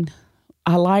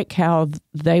I like how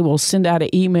they will send out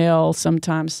an email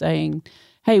sometimes saying,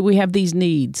 hey, we have these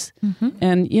needs. Mm-hmm.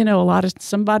 And,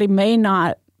 somebody may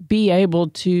not be able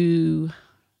to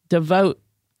devote.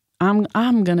 I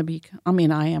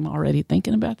am already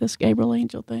thinking about this Gabriel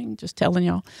Angel thing, just telling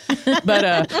y'all.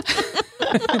 But,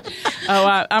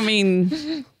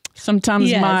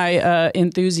 sometimes my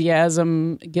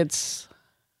enthusiasm gets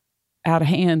out of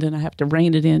hand and I have to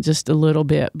rein it in just a little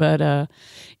bit. But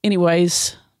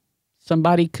anyways,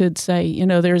 somebody could say,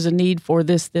 there's a need for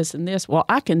this, this, and this. Well,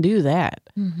 I can do that.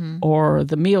 Mm-hmm. Or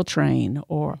the meal train,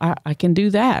 or I can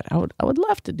do that. I would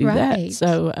love to do that.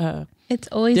 So it's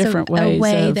always a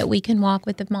way that we can walk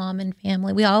with the mom and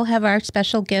family. We all have our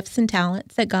special gifts and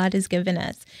talents that God has given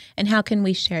us. And how can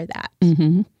we share that?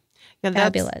 Mm-hmm. Yeah,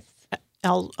 fabulous.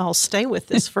 I'll stay with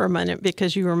this for a minute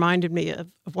because you reminded me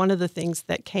of one of the things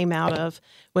that came out of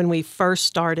when we first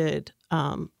started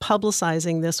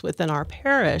publicizing this within our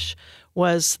parish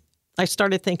was I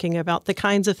started thinking about the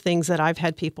kinds of things that I've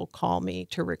had people call me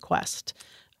to request.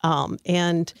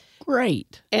 And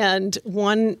great. And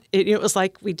one, it was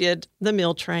like we did the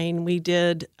meal train. We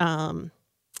did, I'm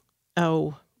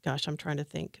trying to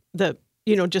think.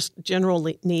 Just general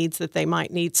needs that they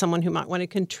might need, someone who might want to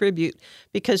contribute.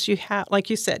 Because you have, like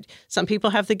you said, some people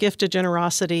have the gift of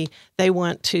generosity. They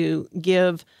want to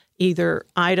give either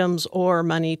items or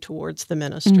money towards the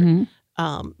ministry.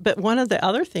 Mm-hmm. But one of the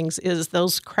other things is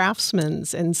those craftsmen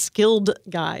and skilled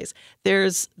guys.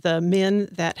 There's the men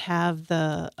that have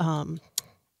the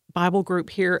Bible group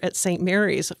here at St.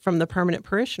 Mary's from the permanent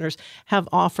parishioners have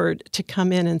offered to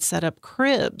come in and set up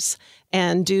cribs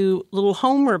and do little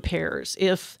home repairs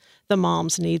if the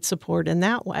moms need support in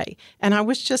that way. And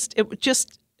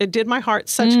it did my heart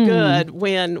such good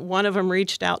when one of them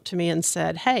reached out to me and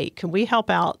said, hey, can we help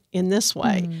out in this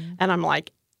way? And I'm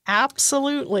like,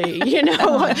 absolutely. I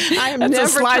am That's never a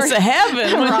slice of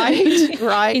heaven.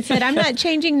 Right. He said, I'm not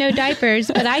changing no diapers,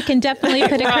 but I can definitely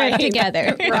put a crib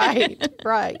together.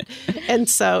 Right.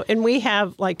 And we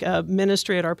have like a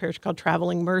ministry at our parish called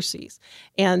Traveling Mercies,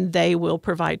 and they will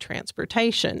provide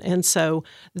transportation. And so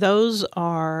those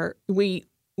are,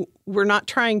 we're not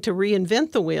trying to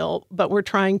reinvent the wheel, but we're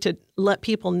trying to let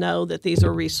people know that these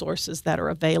are resources that are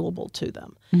available to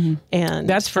them. Mm-hmm. And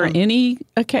that's for any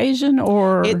occasion,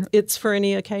 or it's for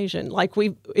any occasion. Like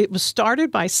it was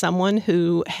started by someone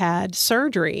who had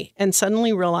surgery and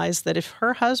suddenly realized that if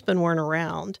her husband weren't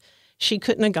around, she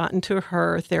couldn't have gotten to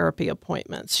her therapy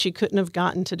appointments. She couldn't have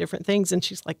gotten to different things. And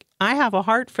she's like, I have a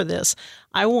heart for this.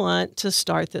 I want to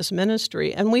start this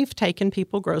ministry. And we've taken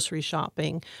people grocery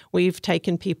shopping. We've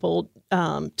taken people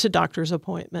to doctor's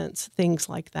appointments, things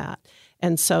like that.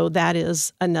 And so that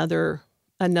is another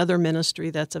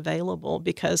ministry that's available,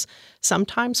 because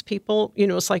sometimes people,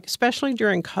 it's like, especially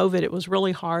during COVID, it was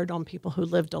really hard on people who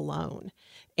lived alone.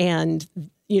 And,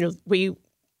 we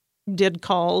did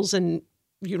calls and,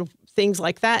 things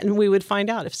like that. And we would find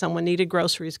out if someone needed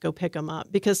groceries, go pick them up.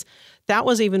 Because that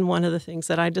was even one of the things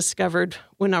that I discovered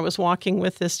when I was walking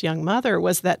with this young mother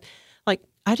was that, like,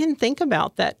 I didn't think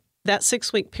about that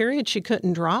 6-week period she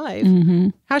couldn't drive. Mm-hmm.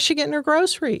 How's she getting her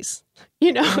groceries?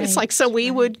 Right. It's like, so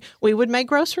we would make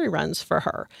grocery runs for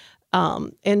her.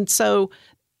 And so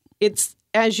it's,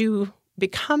 as you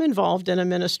become involved in a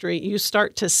ministry, you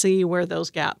start to see where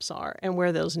those gaps are and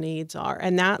where those needs are.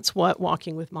 And that's what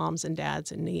Walking with Moms and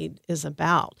Dads in Need is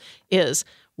about, is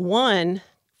one,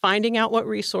 finding out what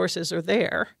resources are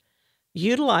there,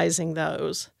 utilizing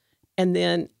those, and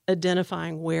then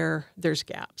identifying where there's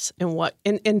gaps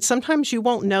and sometimes you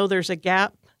won't know there's a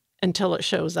gap until it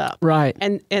shows up. Right.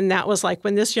 And that was like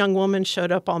when this young woman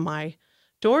showed up on my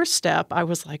doorstep, I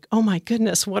was like, oh my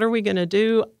goodness, what are we going to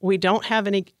do? We don't have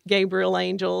any Gabriel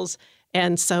Angels.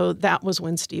 And so that was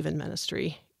when Stephen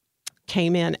Ministry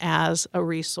came in as a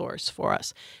resource for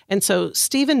us. And so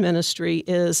Stephen Ministry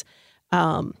is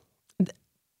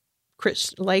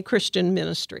lay Christian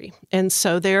ministry. And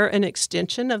so they're an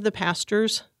extension of the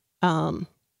pastor's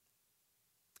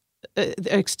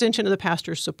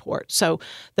support. So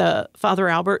the Father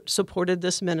Albert supported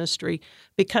this ministry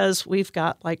because we've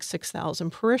got like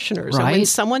 6,000 parishioners. Right. And when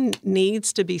someone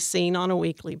needs to be seen on a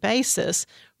weekly basis,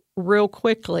 real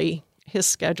quickly, his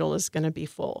schedule is going to be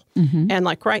full. And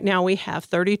like right now, we have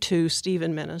 32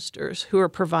 Stephen ministers who are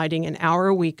providing an hour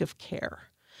a week of care.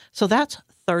 So that's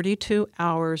 32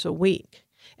 hours a week.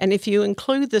 And if you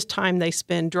include this time they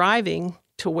spend driving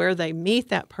to where they meet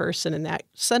that person, and that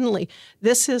suddenly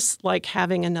this is like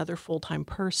having another full-time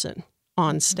person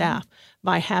on staff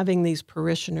by having these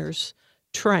parishioners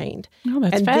trained. Oh,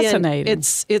 that's and fascinating.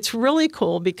 It's really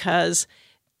cool because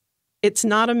it's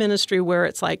not a ministry where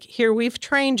it's like, here, we've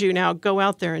trained you, now go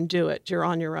out there and do it. You're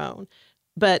on your own.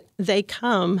 But they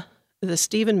come, the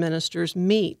Stephen ministers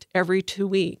meet every 2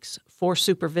 weeks for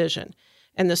supervision.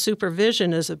 And the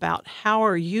supervision is about how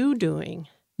are you doing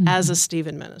as a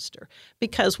Stephen minister?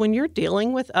 Because when you're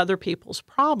dealing with other people's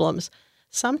problems,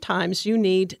 sometimes you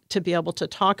need to be able to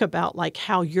talk about like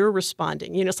how you're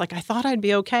responding. You know, it's like, I thought I'd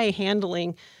be okay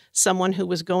handling someone who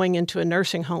was going into a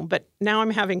nursing home, but now I'm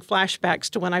having flashbacks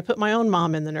to when I put my own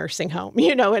mom in the nursing home,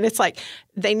 you know, and it's like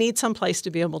they need some place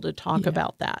to be able to talk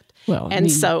about that. Well,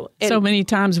 and so many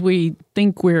times we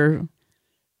think we're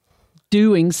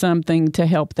doing something to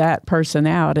help that person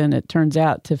out, and it turns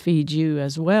out to feed you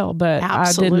as well. But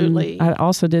absolutely, I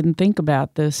also didn't think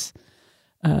about this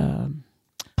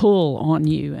pull on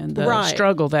you and the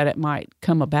struggle that it might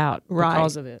come about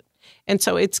because of it. And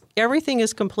so everything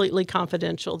is completely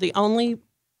confidential. The only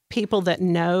people that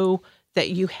know that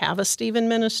you have a Stephen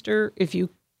minister, if you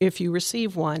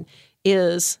receive one,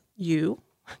 is you,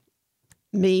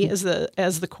 me as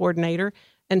the coordinator,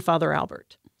 and Father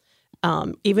Albert.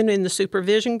 Even in the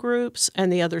supervision groups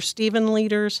and the other Stephen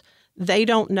leaders, they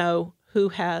don't know who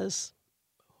has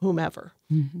whomever,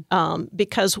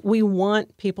 because we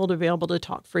want people to be able to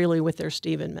talk freely with their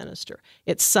Stephen minister.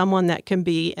 It's someone that can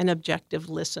be an objective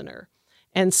listener.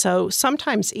 And so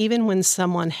sometimes even when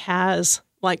someone has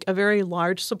like a very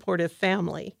large supportive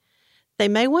family, they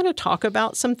may want to talk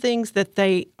about some things that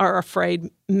they are afraid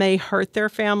may hurt their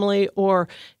family, or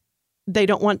they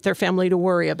don't want their family to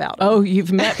worry about them. Oh,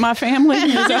 you've met my family?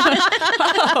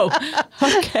 Oh,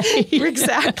 okay.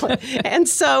 Exactly. And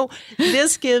so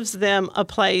this gives them a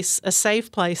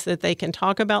safe place that they can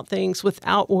talk about things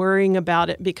without worrying about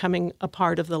it becoming a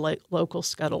part of the local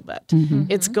scuttlebutt.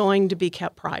 It's going to be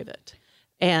kept private.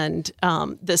 And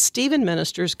the Stephen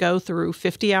ministers go through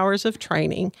 50 hours of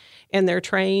training, and they're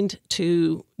trained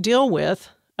to deal with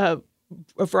a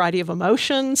variety of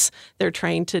emotions. They're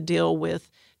trained to deal with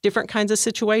different kinds of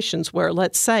situations where,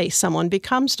 let's say, someone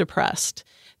becomes depressed.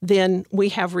 Then we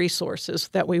have resources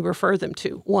that we refer them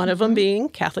to. One of them being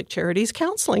Catholic Charities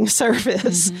Counseling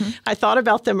Service. I thought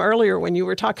about them earlier when you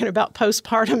were talking about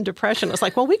postpartum depression. I was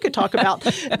like, well, we could talk about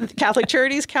Catholic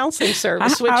Charities Counseling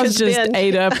Service, which I was has just been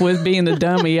ate up with being a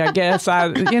dummy, I guess. I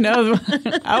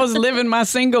was living my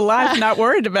single life, not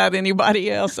worried about anybody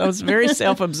else. I was very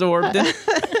self-absorbed.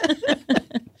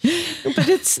 But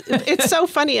it's so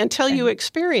funny until you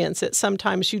experience it.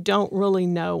 Sometimes you don't really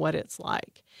know what it's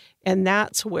like. And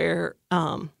that's where,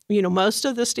 most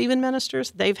of the Stephen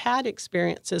ministers, they've had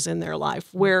experiences in their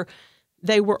life where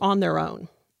they were on their own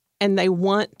and they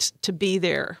want to be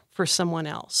there for someone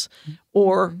else.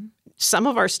 Or some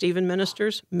of our Stephen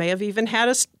ministers may have even had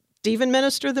a Stephen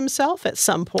minister themselves at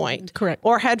some point. Correct.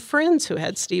 Or had friends who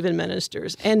had Stephen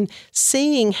ministers. And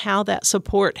seeing how that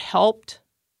support helped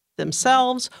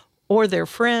themselves or their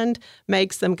friend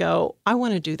makes them go, I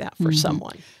want to do that for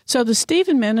someone. So the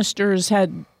Stephen ministers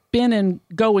had been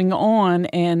going on,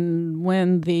 and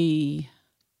when the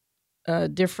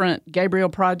different Gabriel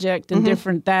Project and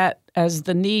different that, as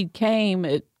the need came,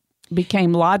 it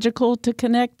became logical to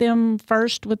connect them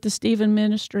first with the Stephen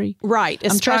ministry. Right.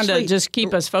 I'm trying to just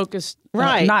keep us focused.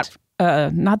 Right.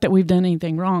 Not that we've done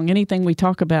anything wrong. Anything we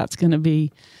talk about is going to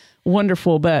be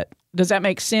wonderful, but does that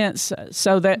make sense?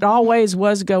 So that always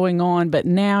was going on, but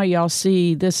now y'all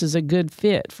see this is a good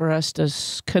fit for us to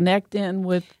connect in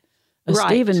with a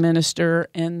Stephen minister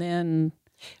and then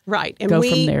and go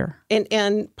from there.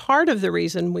 And part of the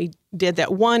reason we did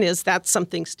that, one is that's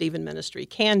something Stephen ministry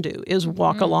can do, is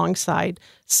walk alongside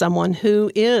someone who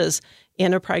is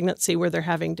in a pregnancy where they're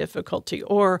having difficulty,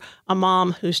 or a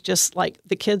mom who's just like,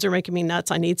 the kids are making me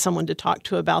nuts. I need someone to talk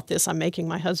to about this. I'm making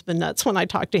my husband nuts when I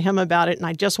talk to him about it, and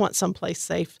I just want someplace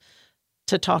safe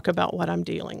to talk about what I'm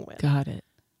dealing with. Got it.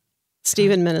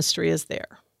 Stephen ministry is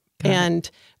there. And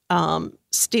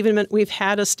we've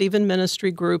had a Stephen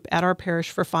ministry group at our parish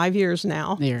for 5 years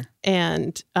now. There.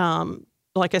 And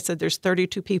like I said, there's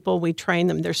 32 people. We train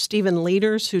them. There's Stephen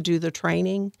leaders who do the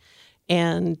training.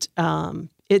 And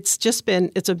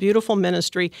it's a beautiful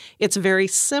ministry. It's very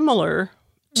similar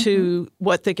to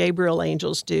what the Gabriel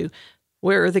Angels do,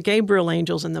 where the Gabriel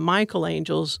Angels and the Michael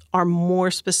Angels are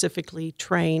more specifically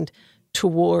trained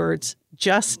towards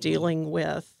just dealing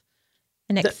with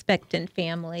an expectant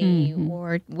family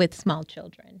or with small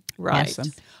children. Right.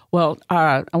 Awesome. Well,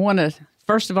 I want to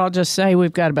first of all just say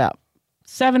we've got about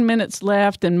 7 minutes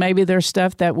left, and maybe there's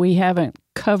stuff that we haven't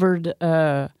covered.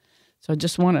 So I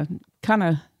just want to kind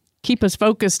of keep us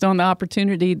focused on the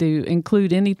opportunity to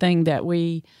include anything that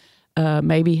we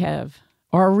maybe have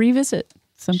or revisit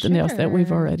something else that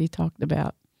we've already talked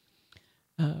about.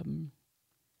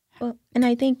 Well, and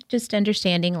I think just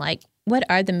understanding like what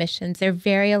are the missions? They're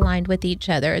very aligned with each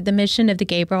other. The mission of the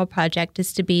Gabriel Project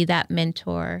is to be that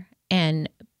mentor and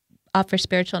offer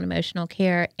spiritual and emotional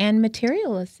care and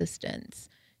material assistance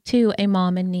to a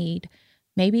mom in need.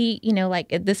 Maybe, like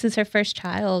this is her first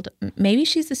child. Maybe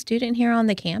she's a student here on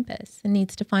the campus and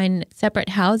needs to find separate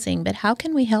housing. But how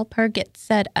can we help her get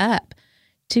set up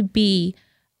to be,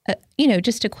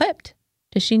 just equipped?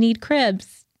 Does she need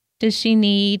cribs? Does she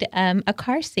need a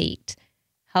car seat?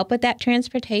 Help with that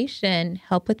transportation,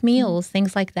 help with meals,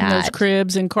 things like that. And those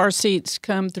cribs and car seats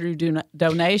come through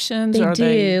donations? They Are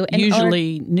do. They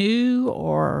usually new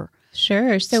or?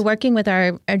 Sure. So working with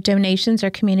our donations, our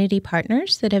community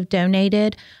partners that have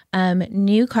donated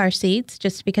new car seats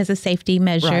just because of safety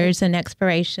measures and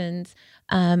expirations,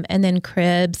 and then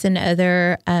cribs and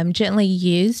other gently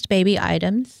used baby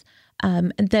items.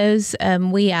 Those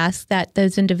we ask that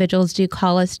those individuals do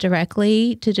call us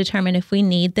directly to determine if we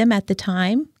need them at the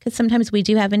time, because sometimes we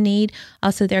do have a need.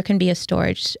 Also, there can be a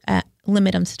storage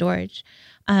limit on storage.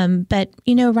 But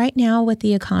right now with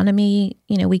the economy,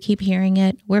 we keep hearing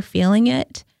it. We're feeling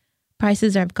it.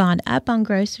 Prices have gone up on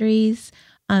groceries,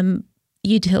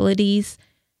 utilities.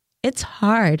 It's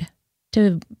hard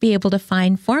to be able to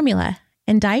find formula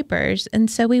and diapers,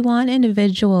 and so we want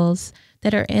individuals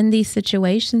that are in these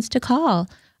situations to call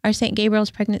our St.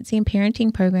 Gabriel's Pregnancy and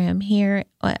Parenting Program here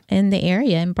in the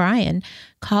area in Bryan.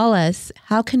 Call us.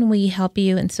 How can we help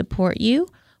you and support you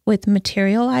with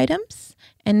material items?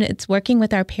 And it's working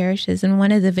with our parishes. And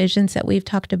one of the visions that we've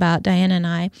talked about, Diana and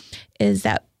I, is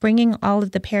that bringing all of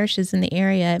the parishes in the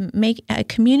area, make a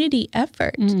community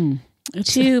effort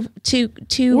to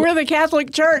We're the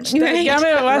Catholic Church. Right.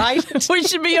 Right. We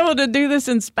should be able to do this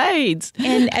in spades.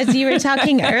 And as you were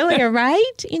talking earlier,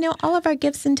 right? All of our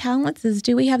gifts and talents is,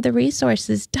 do we have the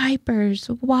resources, diapers,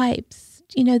 wipes,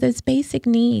 those basic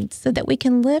needs so that we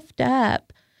can lift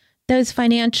up those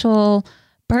financial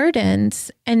burdens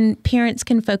and parents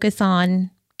can focus on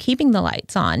keeping the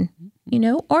lights on,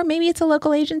 or maybe it's a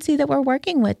local agency that we're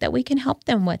working with that we can help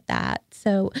them with that.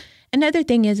 So another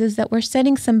thing is that we're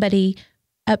setting somebody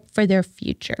up for their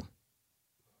future.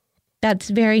 That's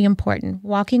very important.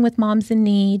 Walking with Moms in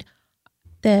Need,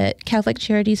 the Catholic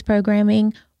Charities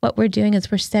programming, what we're doing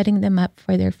is we're setting them up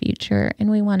for their future,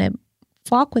 and we want to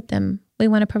walk with them. We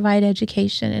want to provide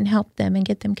education and help them and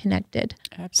get them connected.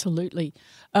 Absolutely.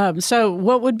 So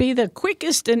what would be the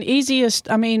quickest and easiest,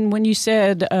 when you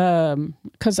said,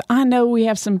 because I know we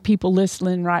have some people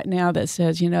listening right now that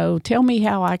says, tell me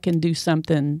how I can do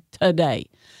something today.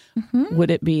 Mm-hmm. Would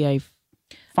it be a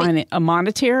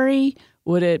monetary?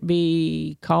 Would it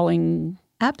be calling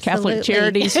Absolutely. Catholic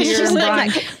Charities here in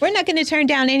Bryan? We're not going to turn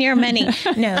down any of your money.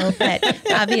 No, but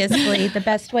obviously the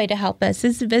best way to help us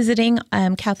is visiting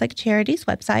Catholic Charities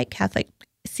website,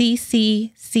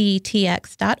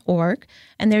 CCCTX.org,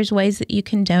 and there's ways that you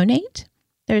can donate.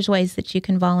 There's ways that you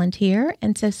can volunteer,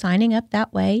 and so signing up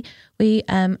that way. We,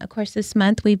 of course, this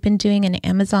month we've been doing an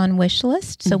Amazon wish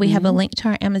list, so we have a link to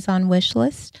our Amazon wish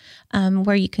list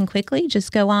where you can quickly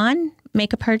just go on,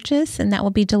 make a purchase, and that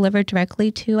will be delivered directly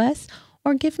to us.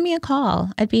 Or give me a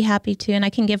call. I'd be happy to. And I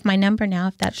can give my number now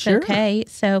if that's okay.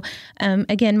 So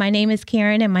again, my name is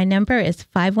Karen and my number is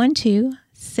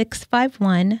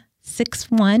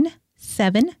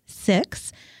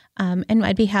 512-651-6176. And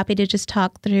I'd be happy to just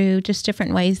talk through just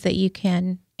different ways that you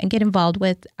can get involved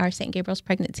with our St. Gabriel's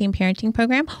Pregnancy and Parenting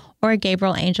Program or a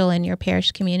Gabriel Angel in your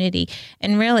parish community.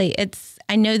 And really,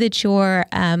 I know that your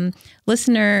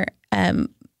listener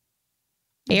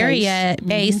area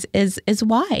base is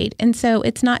wide. And so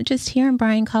it's not just here in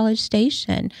Bryan College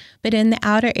Station, but in the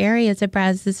outer areas of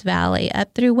Brazos Valley,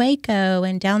 up through Waco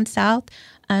and down south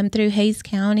through Hays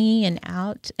County and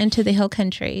out into the Hill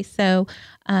Country. So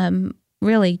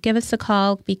really give us a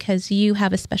call because you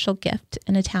have a special gift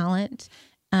and a talent,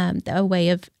 a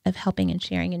way of helping and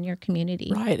sharing in your community.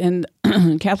 Right. And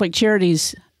Catholic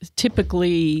Charities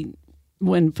typically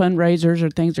when fundraisers or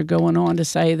things are going on to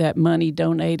say that money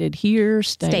donated here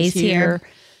stays here.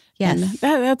 Yes. And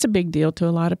that's a big deal to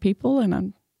a lot of people,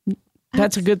 and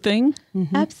that's a good thing.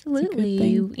 Mm-hmm. Absolutely.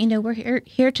 Thing. You know, we're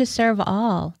here to serve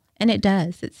all, and it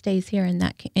does. It stays here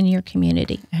in your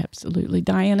community. Absolutely.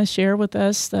 Diana, share with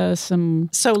us some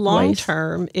So long ways.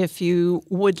 term, if you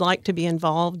would like to be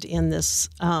involved in this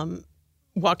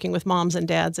Walking with Moms and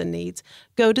Dads in Needs,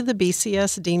 go to the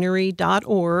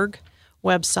bcsdeanery.org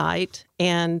website,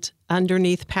 and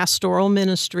underneath Pastoral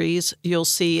Ministries, you'll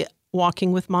see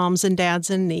Walking with Moms and Dads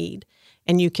in Need.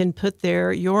 And you can put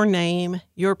there your name,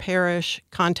 your parish,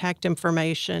 contact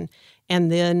information, and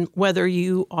then whether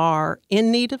you are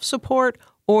in need of support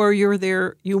or you're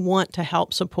there, you want to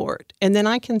help support. And then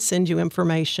I can send you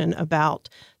information about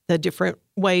the different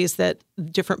ways that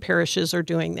different parishes are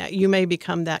doing that. You may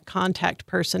become that contact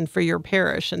person for your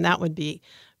parish, and that would be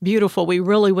beautiful. We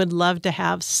really would love to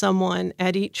have someone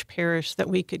at each parish that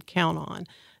we could count on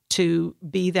to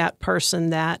be that person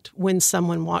that when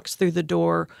someone walks through the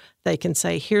door, they can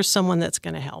say, here's someone that's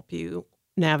going to help you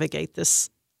navigate this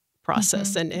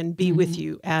process and be with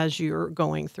you as you're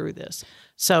going through this.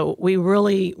 So we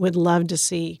really would love to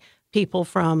see people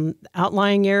from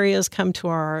outlying areas come to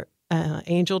our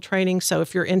angel training. So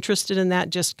if you're interested in that,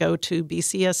 just go to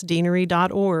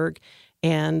bcsdeanery.org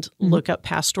and look up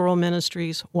Pastoral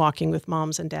Ministries, Walking with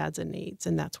Moms and Dads in Needs,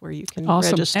 and that's where you can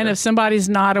register. And if somebody's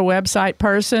not a website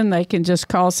person, they can just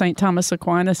call St. Thomas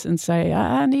Aquinas and say,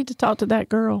 I need to talk to that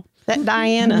girl. That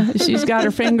Diana. She's got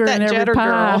her finger in every Jetter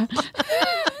pie. girl.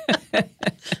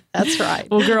 That's right.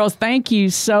 Well, girls, thank you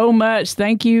so much.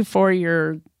 Thank you for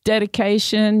your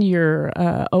dedication, your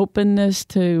openness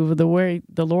to the way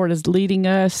the Lord is leading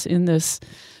us in this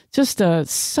just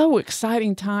so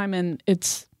exciting time. And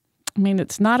it's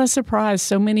not a surprise.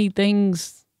 So many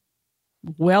things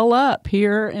well up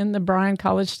here in the Bryan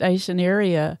College Station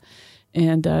area.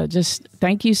 And just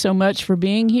thank you so much for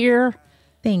being here.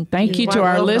 Thank you to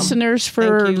our listeners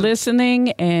for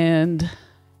listening, and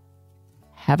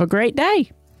have a great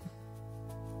day.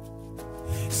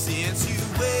 Since you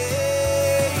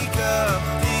wake up,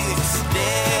 this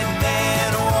dead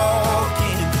man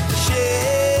walking,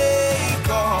 shake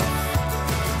off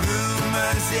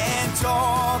rumors and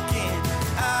talking.